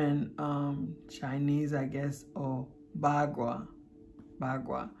Mandarin Chinese, I guess, or Bagua.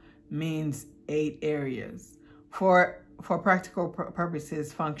 Bagua means 8 areas. For practical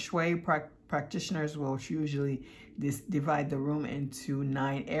purposes, Feng Shui practitioners will usually divide the room into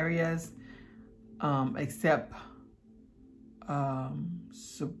 9 areas, except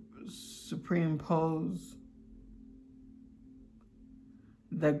superimpose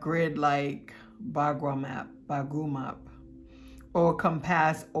the grid-like Bagu map, or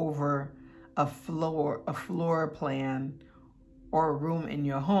compass over a floor plan or room in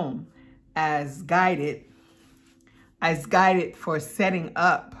your home as guided for setting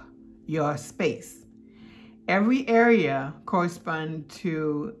up your space. Every area corresponds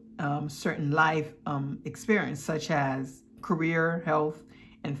to certain life experience, such as career, health,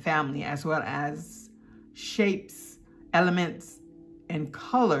 and family, as well as shapes, elements, and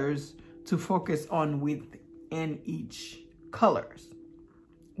colors to focus on within each colors.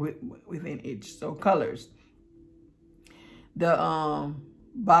 Within each, so colors. The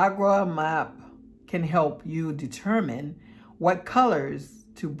Bagua map can help you determine what colors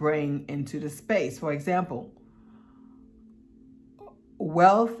to bring into the space. For example,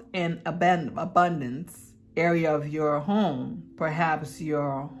 wealth and abundance area of your home, perhaps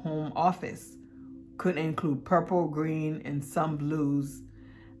your home office, could include purple, green, and some blues,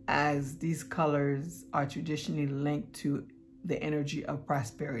 as these colors are traditionally linked to the energy of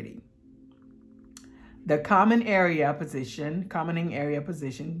prosperity. The commanding area position, the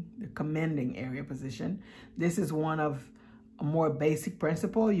commanding area position. This is one of a more basic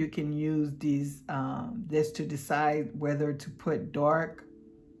principle. You can use this to decide whether to put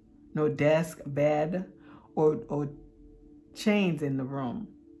desk, bed, or chains in the room.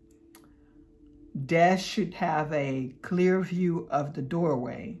 Desk should have a clear view of the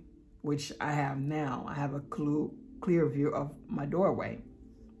doorway, which I have now. I have a clear view of my doorway.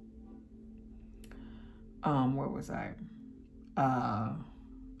 Where was I? A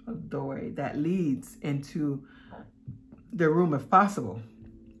doorway that leads into the room if possible.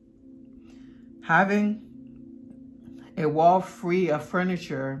 Having a wall free of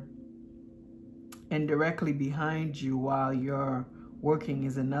furniture and directly behind you while you're working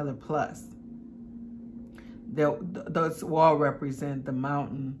is another plus. Those walls represent the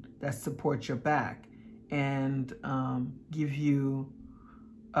mountain that supports your back and give you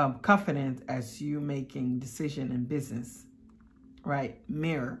confidence as you making decision in business, right?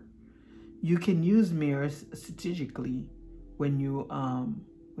 Mirror. You can use mirrors strategically when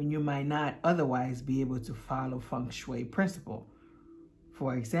you might not otherwise be able to follow Feng Shui principle.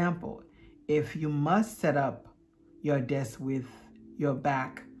 For example, if you must set up your desk with your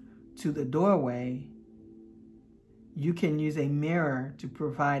back to the doorway, you can use a mirror to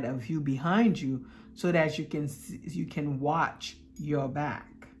provide a view behind you so that you can watch your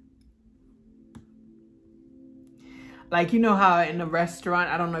back. Like, you know how in a restaurant,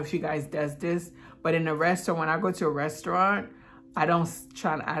 I don't know if you guys does this, but in a restaurant, when I go to a restaurant, I don't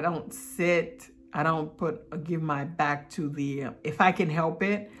give my back to the, if I can help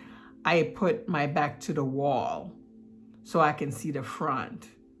it, I put my back to the wall so I can see the front,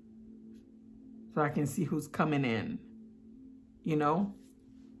 so I can see who's coming in, you know,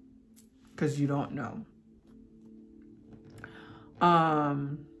 because you don't know.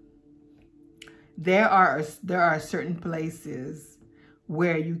 There are certain places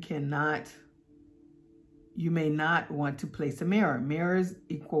where you may not want to place a mirror. Mirrors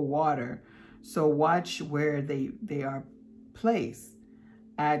equal water, so watch where they are placed.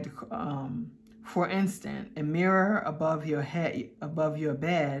 For instance, a mirror above your head, above your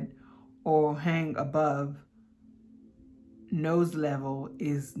bed, or hang above nose level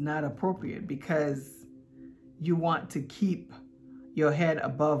is not appropriate, because you want to keep your head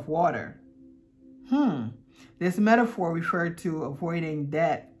above water. This metaphor referred to avoiding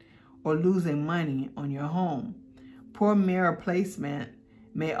debt or losing money on your home. Poor mirror placement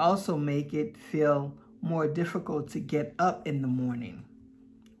may also make it feel more difficult to get up in the morning.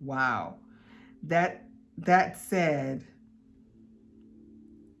 Wow. That said,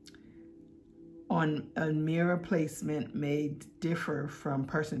 on mirror placement may differ from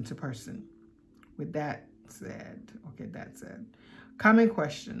person to person. With that said, okay, that said, common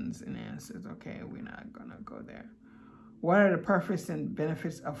questions and answers. Okay, we're not gonna go there. What are the purpose and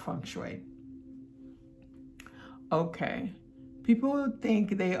benefits of Feng Shui? Okay, people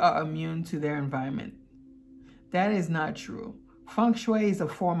think they are immune to their environment. That is not true. Feng Shui is a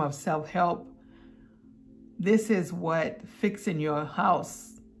form of self-help. This is what fixing your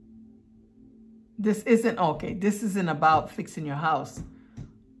house. This isn't about fixing your house.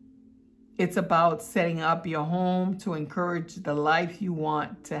 It's about setting up your home to encourage the life you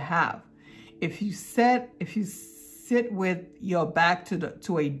want to have. If you sit with your back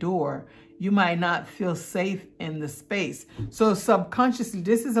to a door, you might not feel safe in the space. So subconsciously,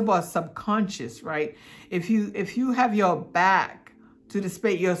 this is about subconscious, right? If you have your back to the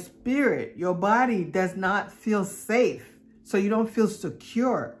space, your spirit, your body does not feel safe. So you don't feel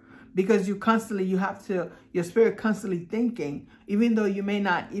secure, because your spirit constantly thinking, even though you may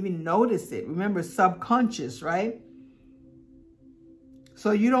not even notice it. Remember, subconscious, right?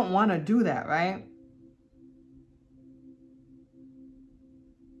 So you don't want to do that, right?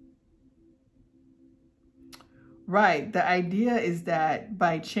 Right. The idea is that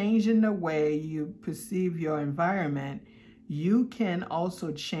by changing the way you perceive your environment, you can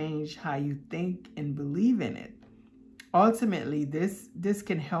also change how you think and believe in it. Ultimately, this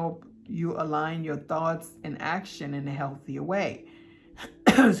can help you align your thoughts and action in a healthier way.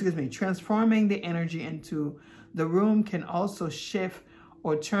 Excuse me. Transforming the energy into the room can also shift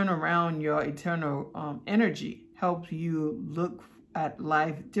or turn around your internal energy, help you look at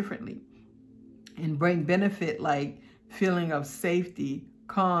life differently, and bring benefit like feeling of safety,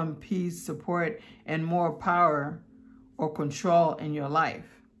 calm, peace, support, and more power or control in your life.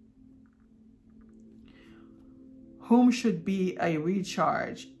 Home should be a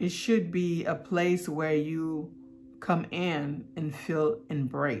recharge. It should be a place where you come in and feel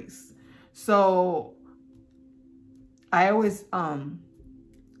embraced. So I always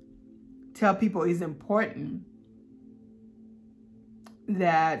tell people it's important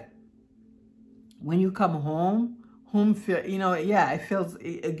that when you come home feel,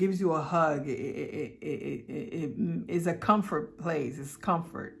 it gives you a hug. It is a comfort place. It's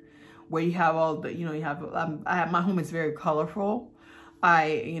comfort where you have all the, my home is very colorful.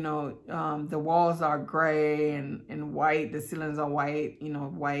 The walls are gray and white. The ceilings are white,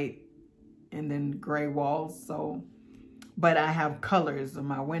 white and then gray walls. So, but I have colors on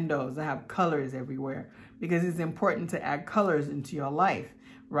my windows. I have colors everywhere because it's important to add colors into your life,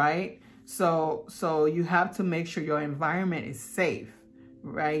 right? So you have to make sure your environment is safe,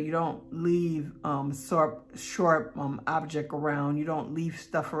 right? You don't leave sharp object around. You don't leave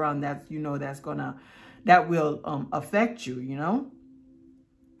stuff around that that will affect you,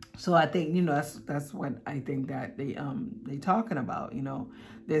 So I think that's what I think that they talking about.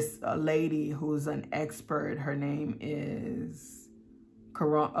 This lady who's an expert. Her name is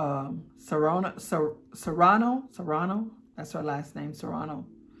Serrano. That's her last name, Serrano.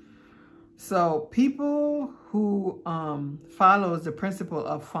 So people who follows the principle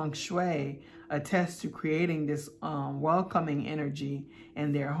of Feng Shui attest to creating this welcoming energy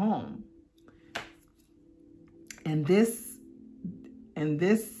in their home. And this in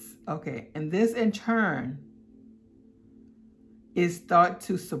turn is thought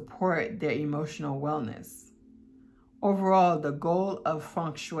to support their emotional wellness. Overall, the goal of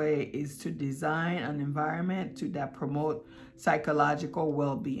Feng Shui is to design an environment that promote psychological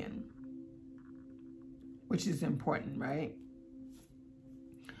well-being, which is important, right?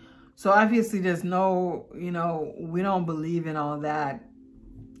 So obviously there's no, we don't believe in all that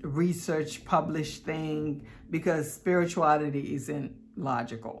research published thing, because spirituality isn't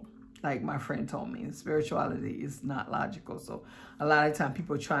logical. Like my friend told me, spirituality is not logical. So a lot of time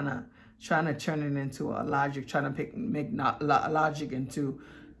people trying to turn it into a logic, trying to make logic into,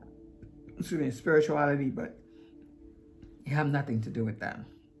 excuse me, spirituality, but you have nothing to do with that.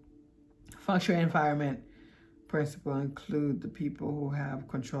 Feng Shui environment principle include the people who have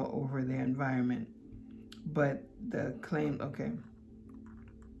control over their environment. But the claim, okay.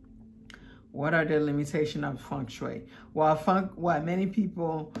 What are the limitations of Feng Shui? While many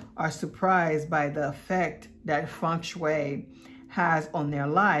people are surprised by the effect that Feng Shui has on their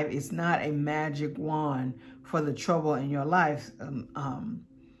life, it's not a magic wand for the trouble in your life.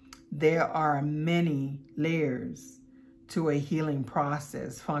 There are many layers to a healing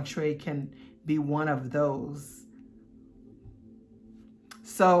process. Feng Shui can be one of those.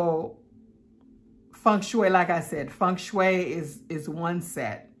 So Feng Shui, like I said, Feng Shui is one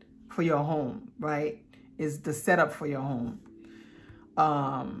set for your home, right? Is the setup for your home.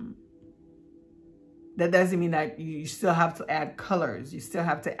 That doesn't mean that you still have to add colors. You still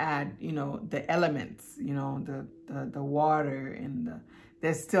have to add, you know, the elements, you know, the water and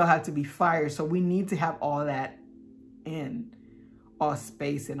there still have to be fire. So we need to have all that in our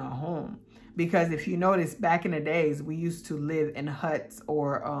space in our home. Because if you notice, back in the days, we used to live in huts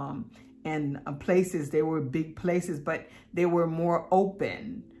or in places. They were big places, but they were more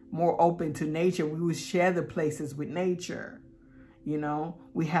open to nature. We would share the places with nature. You know,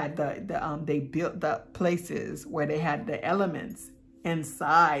 we had they built the places where they had the elements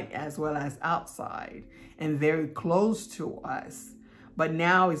inside as well as outside and very close to us. But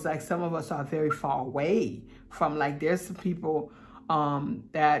now it's like some of us are very far away from, like, there's some people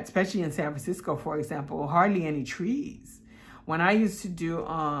that, especially in San Francisco, for example, hardly any trees. When I used to do,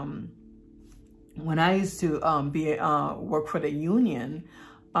 work for the union,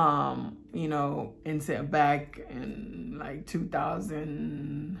 you know, back in like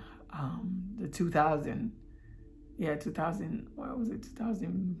 2000, what was it,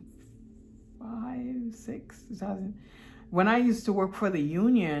 2005, 6, 2000. When I used to work for the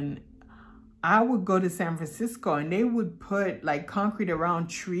union, I would go to San Francisco and they would put like concrete around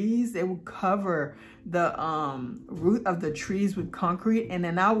trees. They would cover the root of the trees with concrete, and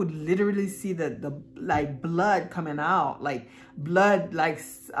then I would literally see the like blood coming out, like blood, like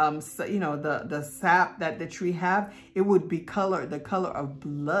you know, the sap that the tree have, it would be the color of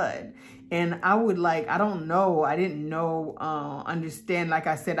blood. And I would, like, I didn't know, understand. Like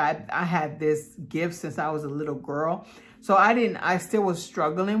I said, I had this gift since I was a little girl. So I still was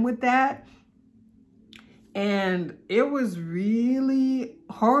struggling with that. And it was really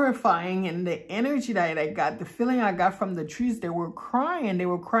horrifying. And the energy that I got, the feeling I got from the trees, they were crying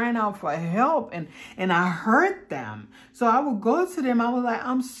out for help. And I heard them. So I would go to them. I was like,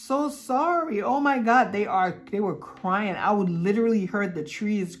 I'm so sorry. Oh my God, they were crying. I would literally hear the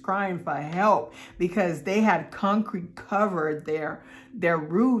trees crying for help because they had concrete covered their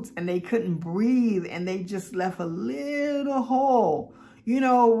roots and they couldn't breathe. And they just left a little hole, you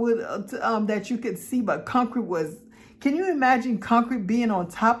know, with that you could see, but concrete was, can you imagine concrete being on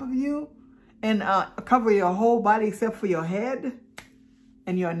top of you and cover your whole body except for your head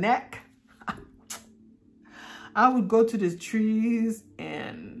and your neck? I would go to these trees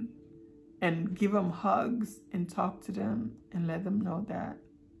and give them hugs and talk to them and let them know that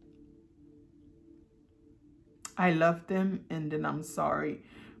I love them and then I'm sorry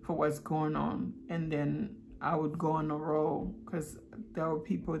for what's going on. And then I would go on the road because there were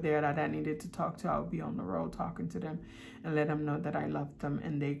people there that I needed to talk to. I would be on the road talking to them and let them know that I loved them,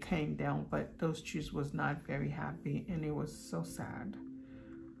 and they came down. But those trees was not very happy, and it was so sad.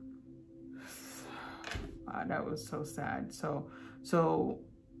 That was so sad. So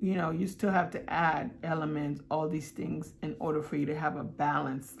you know, you still have to add elements, all these things, in order for you to have a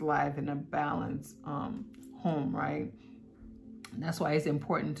balanced life and a balanced home, right? And that's why it's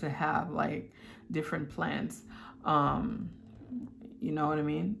important to have like different plants, you know what I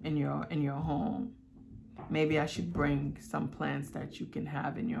mean, in your home. Maybe I should bring some plants that you can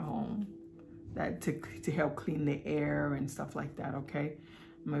have in your home that to help clean the air and stuff like that. Okay,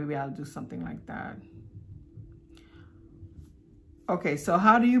 maybe I'll do something like that. Okay, so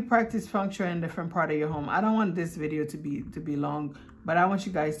how do you practice Feng Shui in different part of your home? I don't want this video to be long, but I want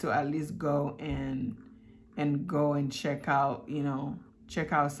you guys to at least go and check out, you know,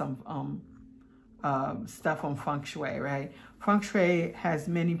 some stuff on Feng Shui, right? Feng Shui has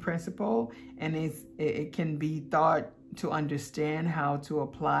many principles, and it can be thought to understand how to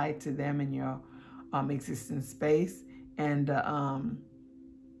apply to them in your existing space, and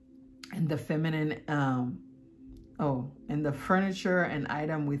the feminine and the furniture and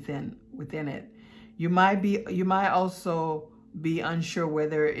item within it. You might also be unsure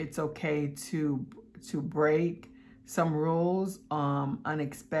whether it's okay to break some rules.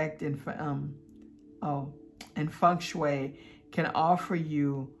 Unexpected and Feng Shui can offer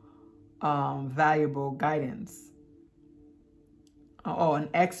you valuable guidance. An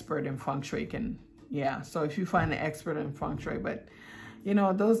expert in Feng Shui can, yeah. So if you find an expert in Feng Shui, but you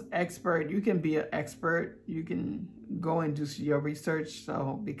know, those expert, you can be an expert. You can go and do your research.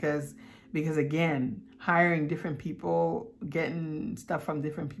 So because again, hiring different people, getting stuff from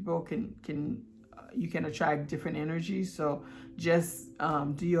different people you can attract different energies. So just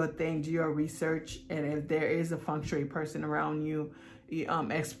do your thing, do your research, and if there is a Feng Shui person around you,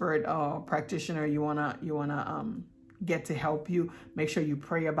 expert or practitioner, you wanna get to help you, make sure you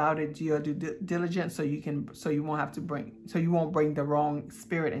pray about it, do your due diligence, so you won't bring the wrong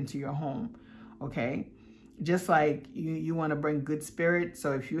spirit into your home. Okay, just like you want to bring good spirit,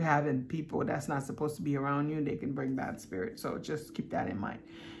 so if you having people that's not supposed to be around you, they can bring bad spirit. So just keep that in mind.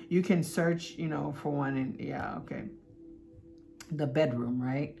 You can search, you know, for one, and yeah, okay. The bedroom,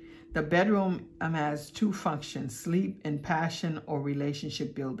 right? The bedroom has two functions: sleep and passion or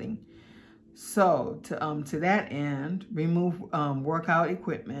relationship building. So to that end, remove workout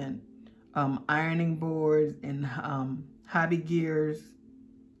equipment, ironing boards, and hobby gears.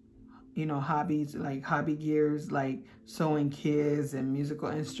 You know, hobby gears like sewing kits and musical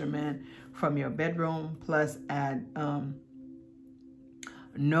instrument from your bedroom. Plus, add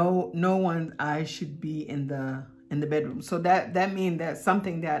no one's eyes should be in the bedroom. So that means that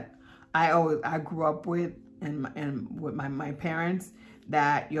something that I grew up with and with my parents,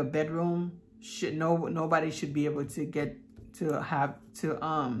 that your bedroom nobody should be able to get to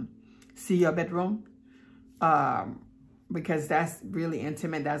see your bedroom, because that's really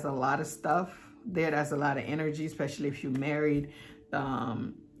intimate. That's a lot of stuff there. That's a lot of energy, especially if you're married.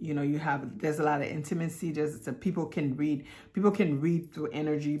 You know, there's a lot of intimacy. People can read through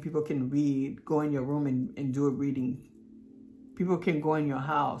energy. People can go in your room and do a reading. People can go in your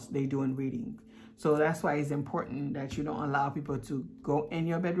house, they doing readings. So that's why it's important that you don't allow people to go in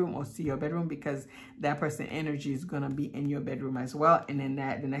your bedroom or see your bedroom, because that person's energy is going to be in your bedroom as well. And then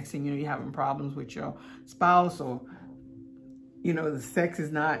the next thing you know, you're having problems with your spouse, or, you know, the sex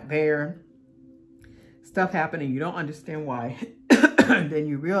is not there. Stuff happening, you don't understand why. Then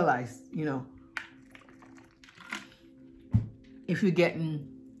you realize, you know, if you're getting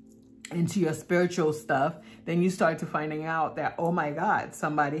into your spiritual stuff, then you start to finding out that, oh my God,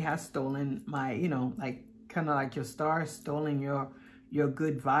 somebody has stolen my, you know, like kind of like your star, stolen your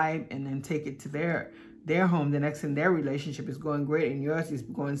good vibe, and then take it to their home. The next thing, their relationship is going great and yours is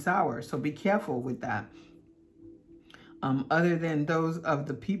going sour. So be careful with that. Other than those of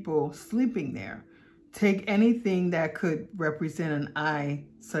the people sleeping there, take anything that could represent an eye,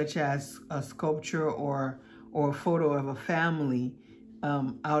 such as a sculpture or a photo of a family,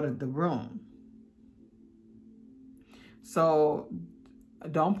 out of the room. So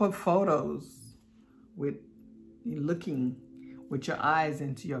don't put photos looking with your eyes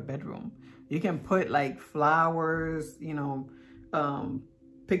into your bedroom. You can put like flowers, you know,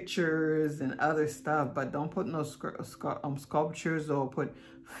 pictures and other stuff, but don't put no sculptures or put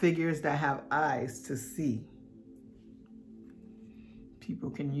figures that have eyes to see. People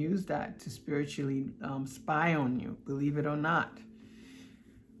can use that to spiritually spy on you, believe it or not.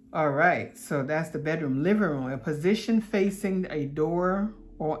 All right, so that's the bedroom. Living room, a position facing a door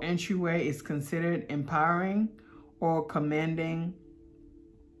or entryway is considered empowering or commanding,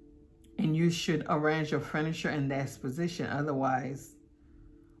 and you should arrange your furniture in that position. Otherwise,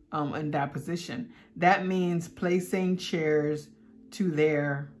 in that position, that means placing chairs to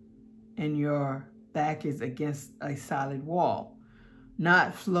there and your back is against a solid wall,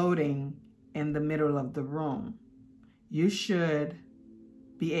 not floating in the middle of the room. You should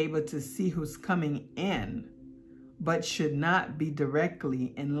be able to see who's coming in, but should not be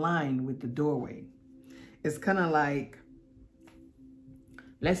directly in line with the doorway. It's kind of like,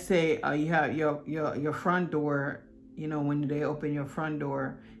 let's say you have your front door, you know, when they open your front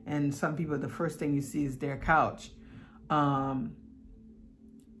door, and some people, the first thing you see is their couch. That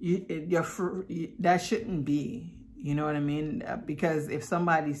shouldn't be, you know what I mean? Because if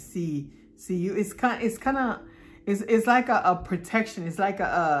somebody see you, it's like a protection. It's like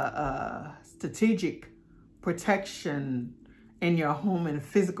a strategic protection in your home, and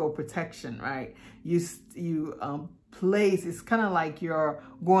physical protection, right? You place, it's kind of like you're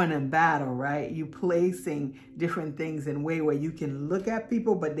going in battle, right? You placing different things in a way where you can look at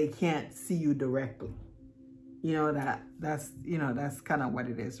people, but they can't see you directly. You know, that's kind of what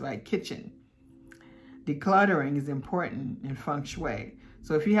it is, right? Kitchen. Decluttering is important in Feng Shui.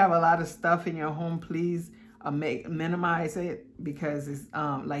 So if you have a lot of stuff in your home, please minimize it, because it's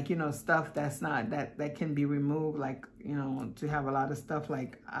like, you know, stuff that's not, that can be removed, like, you know, to have a lot of stuff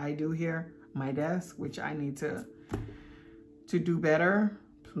like I do here, my desk, which I need to do better.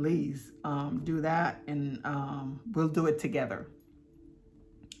 Please do that, and we'll do it together.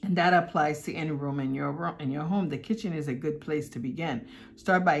 And that applies to any room in your home. The kitchen is a good place to begin.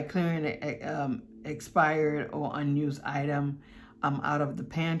 Start by clearing an expired or unused item out of the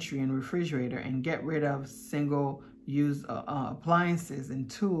pantry and refrigerator, and get rid of single-use appliances and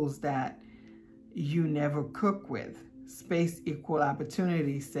tools that you never cook with. Space equal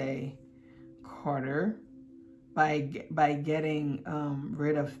opportunity, say Carter. By getting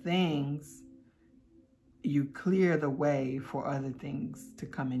rid of things, you clear the way for other things to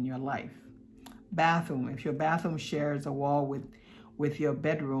come in your life. Bathroom. If your bathroom shares a wall with your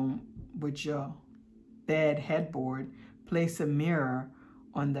bedroom, with your bed headboard, place a mirror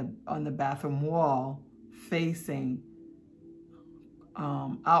on the bathroom wall facing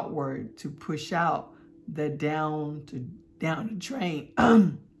outward to push out the down to drain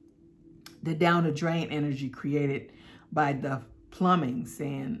the down to drain energy created by the plumbing,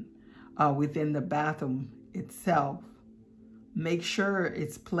 saying within the bathroom itself. Make sure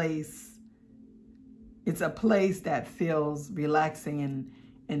it's a place that feels relaxing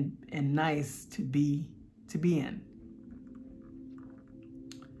and nice to be in.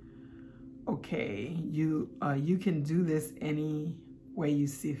 Okay, you can do this any way you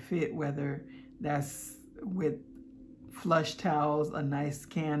see fit, whether that's with flush towels, a nice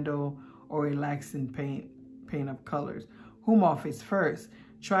candle, or relaxing paint of colors. Home office first.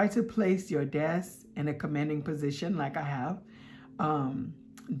 Try to place your desk in a commanding position, like I have.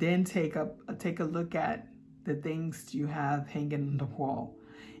 Then take a look at the things you have hanging on the wall.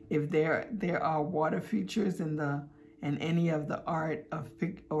 If there are water features in any of the art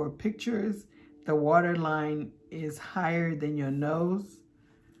or pictures, the water line is higher than your nose,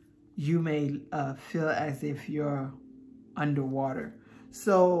 you may feel as if you're underwater.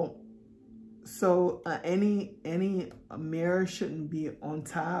 So any mirror shouldn't be on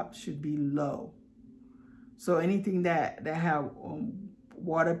top, should be low. So anything that have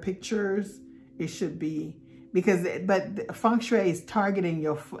water pictures, it should be, but Feng Shui is targeting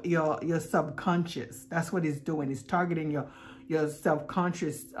your subconscious. That's what it's doing. It's targeting your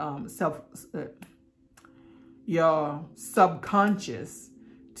subconscious your subconscious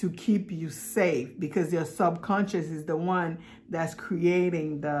to keep you safe, because your subconscious is the one that's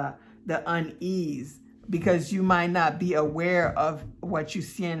creating the unease, because you might not be aware of what you're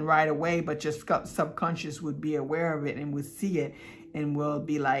seeing right away, but your subconscious would be aware of it and would see it and will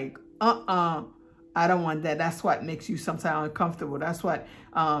be like, I don't want that. That's what makes you sometimes uncomfortable. That's what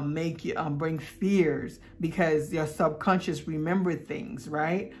make you bring fears, because your subconscious remember things,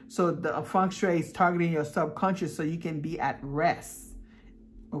 right? So the Feng Shui is targeting your subconscious so you can be at rest.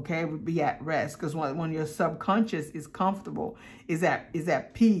 Okay, be at rest, because when your subconscious is comfortable, is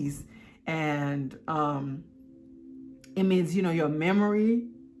at peace, and it means, you know, your memory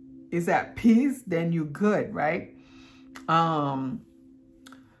is at peace, then you're good, right?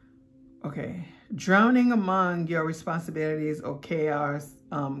 Okay, drowning among your responsibilities or chaos,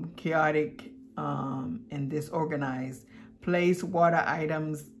 chaotic and disorganized, place water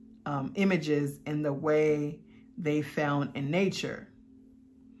items, images in the way they found in nature.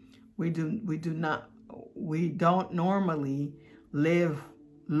 We don't normally live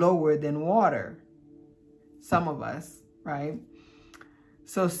lower than water. Some of us, right?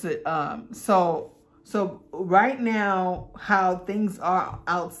 So right now, how things are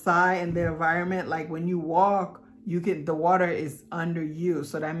outside in the environment, like when you walk, the water is under you.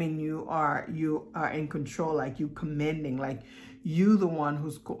 So that means you are in control, like you commanding, like you the one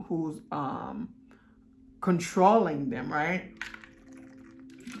who's controlling them, right?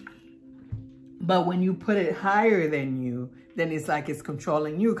 But when you put it higher than you, then it's like it's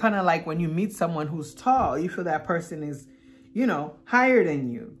controlling you. Kind of like when you meet someone who's tall, you feel that person is, you know, higher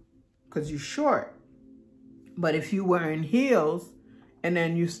than you because you're short. But if you wearing heels and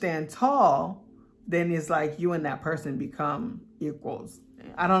then you stand tall, then it's like you and that person become equals.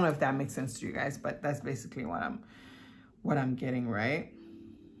 I don't know if that makes sense to you guys, but that's basically what I'm getting, right?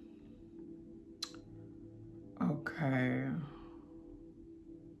 Okay.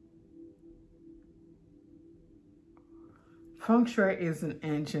 Feng Shui is an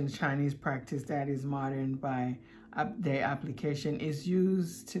ancient Chinese practice that is modern by their application. Is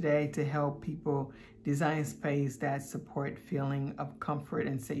used today to help people design space that support feeling of comfort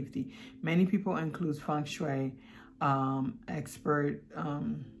and safety. Many people include Feng Shui expert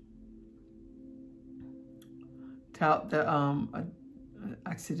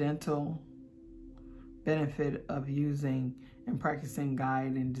accidental benefit of using and practicing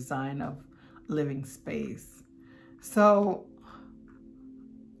guide and design of living space. So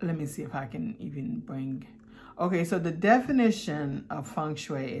let me see if I can even bring, okay, so the definition of Feng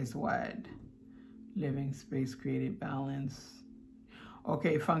Shui is what? Living space, created balance.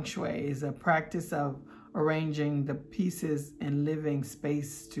 Okay, Feng Shui is a practice of arranging the pieces in living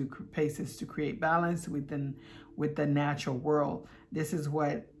spaces to create balance with the natural world. This is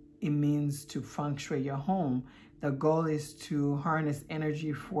what it means to Feng Shui your home. The goal is to harness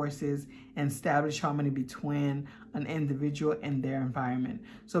energy forces and establish harmony between an individual and their environment.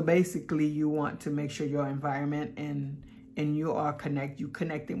 So basically, you want to make sure your environment and you are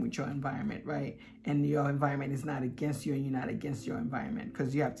connecting with your environment, right? And your environment is not against you, and you're not against your environment,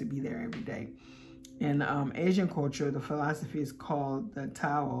 because you have to be there every day. In Asian culture, the philosophy is called the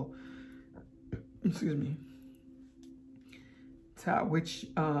Tao, Tao, which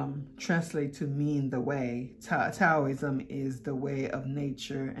translates to mean the way. Taoism is the way of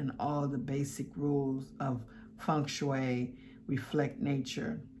nature, and all the basic rules of Feng Shui reflect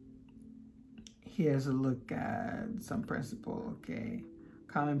nature. Here's a look at some principle. Okay,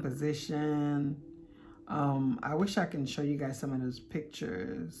 common position. I wish I can show you guys some of those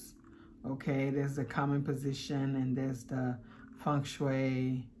pictures. Okay, there's the common position, and there's the Feng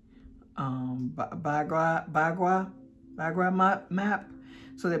Shui Bagua map.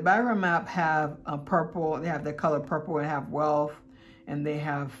 So the Bagua map have purple. They have the color purple. They have wealth, and they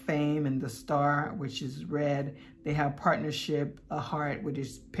have fame, and the star, which is red. They have partnership, a heart, which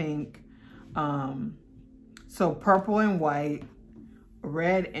is pink. So purple and white,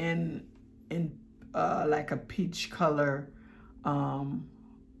 red and like a peach color,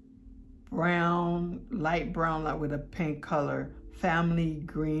 brown, light brown, like with a pink color, family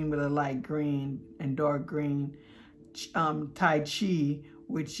green with a light green and dark green, Tai Chi,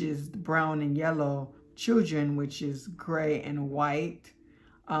 which is brown and yellow, children, which is gray and white,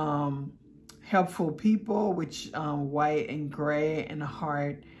 helpful people, which white and gray, and a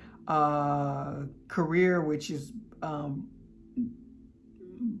heart, career, which is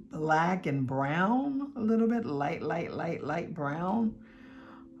black and brown, a little bit light brown,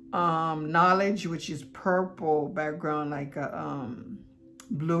 knowledge, which is purple background, like a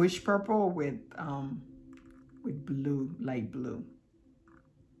bluish purple with blue, light blue.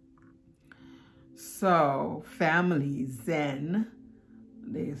 So family, Zen,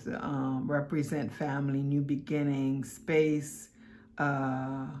 these represent family, new beginning, space,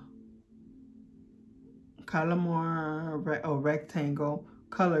 Calamar, or rectangle,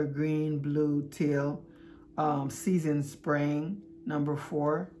 color green, blue, teal, season spring, number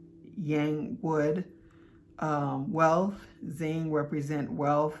 4, yang wood, wealth, Zing represent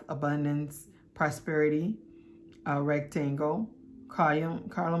wealth, abundance, prosperity, rectangle,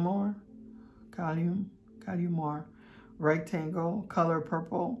 Calamar, rectangle, color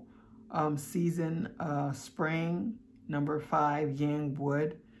purple, season spring, number 5, yang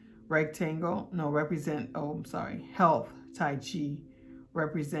wood, rectangle, no, represent, oh, I'm sorry, health, Tai Chi,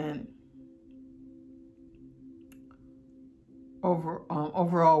 represent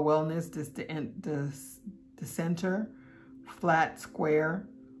overall wellness, the center, flat, square,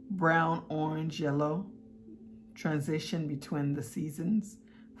 brown, orange, yellow, transition between the seasons,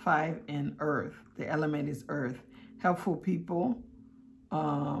 5, and earth, the element is earth, helpful people,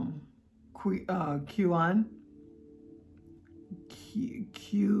 Q-on,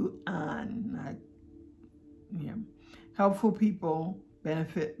 yeah. Helpful people,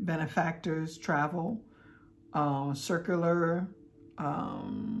 benefactors, travel, circular,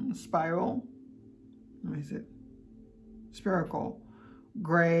 spiral, what is it? Spherical,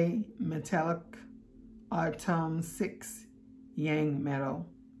 gray, metallic, autumn, 6, yang, metal,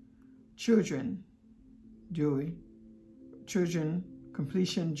 children, joy, children,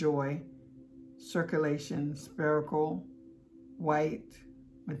 completion, joy, circulation, spherical, white,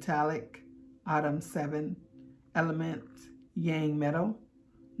 metallic, autumn, 7, element, yang, metal,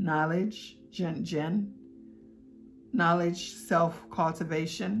 knowledge, gen, knowledge,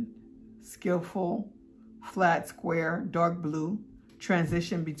 self-cultivation, skillful, flat, square, dark blue,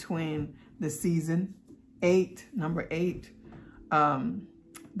 transition between the season, 8, number 8.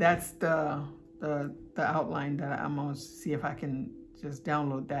 That's the outline that I'm gonna see if I can just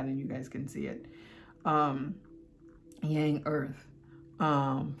download that and you guys can see it. Yang, earth.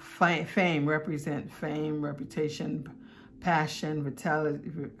 Fame, represent fame, reputation, passion,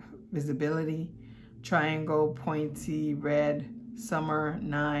 vitality, visibility. Triangle, pointy, red, summer,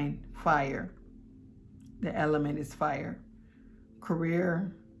 9, fire. The element is fire.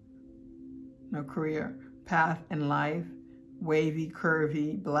 Career, no, career, path in life, wavy,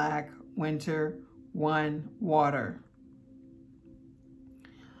 curvy, black, winter, one, water.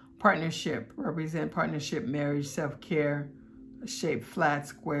 Partnership, represent partnership, marriage, self-care, shape flat,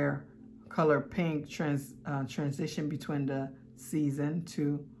 square, color pink, transition between the season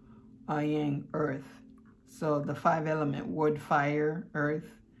to yang, earth. So the 5 element, wood, fire, earth,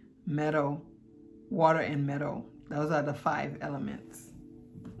 metal, water, and metal. Those are the 5 elements,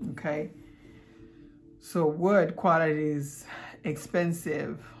 okay? So wood qualities,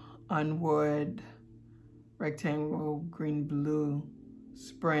 expensive, unwood, rectangle, green, blue,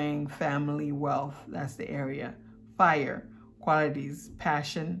 spring, family, wealth. That's the area. Fire qualities,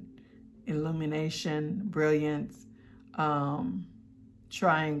 passion, illumination, brilliance,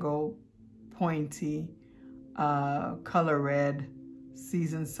 triangle, pointy, color red,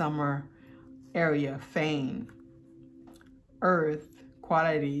 season, summer, area, fame. Earth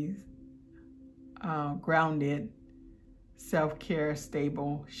qualities, grounded, self-care,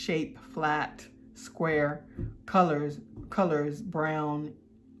 stable, shape, flat, square, colors, brown,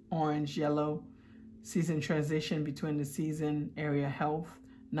 orange, yellow, season, transition between the season, area, health,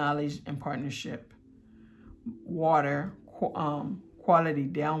 knowledge, and partnership. Water, quality,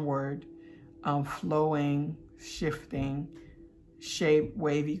 downward, flowing, shifting, shape,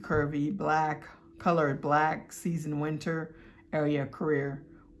 wavy, curvy, black, color, black, season, winter, area, career.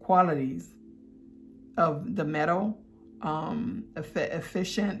 Qualities of the metal,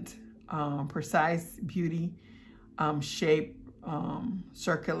 efficient, precise, beauty, shape,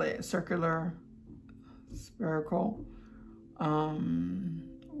 circular, spherical,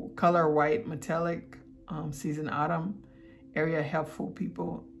 color, white, metallic, season, autumn, area, helpful,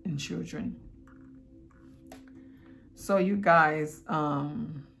 people and children. So you guys, oh,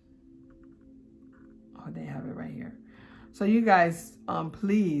 they have it right here. So you guys,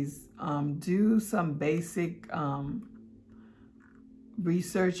 please do some basic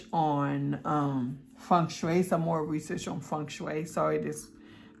research on Feng Shui, some more research on Feng Shui. Sorry, this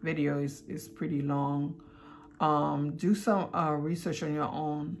video is pretty long. Do some research on your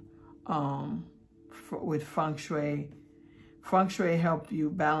own with Feng Shui. Feng Shui help you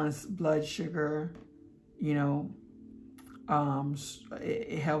balance blood sugar, you know.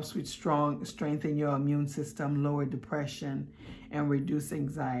 It helps with strengthen your immune system, lower depression, and reduce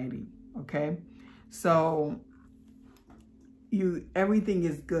anxiety. Okay, so everything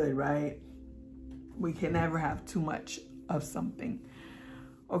is good, right? We can never have too much of something.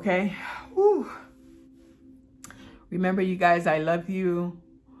 Okay. Whew. Remember, you guys, I love you.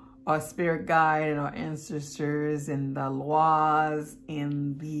 Our spirit guide and our ancestors and the laws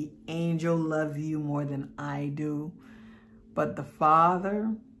and the angel love you more than I do. But the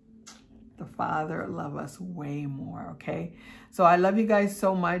Father loves us way more, okay? So I love you guys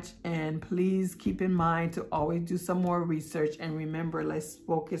so much, and please keep in mind to always do some more research. And remember, let's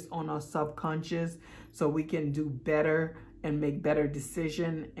focus on our subconscious so we can do better and make better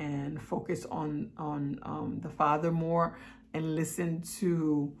decisions, and focus on the Father more, and listen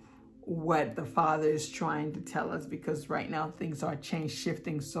to what the Father is trying to tell us, because right now things are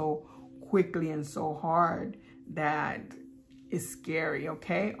shifting so quickly and so hard that it's scary,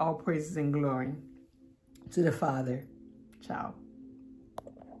 okay? All praises and glory to the Father. Ciao.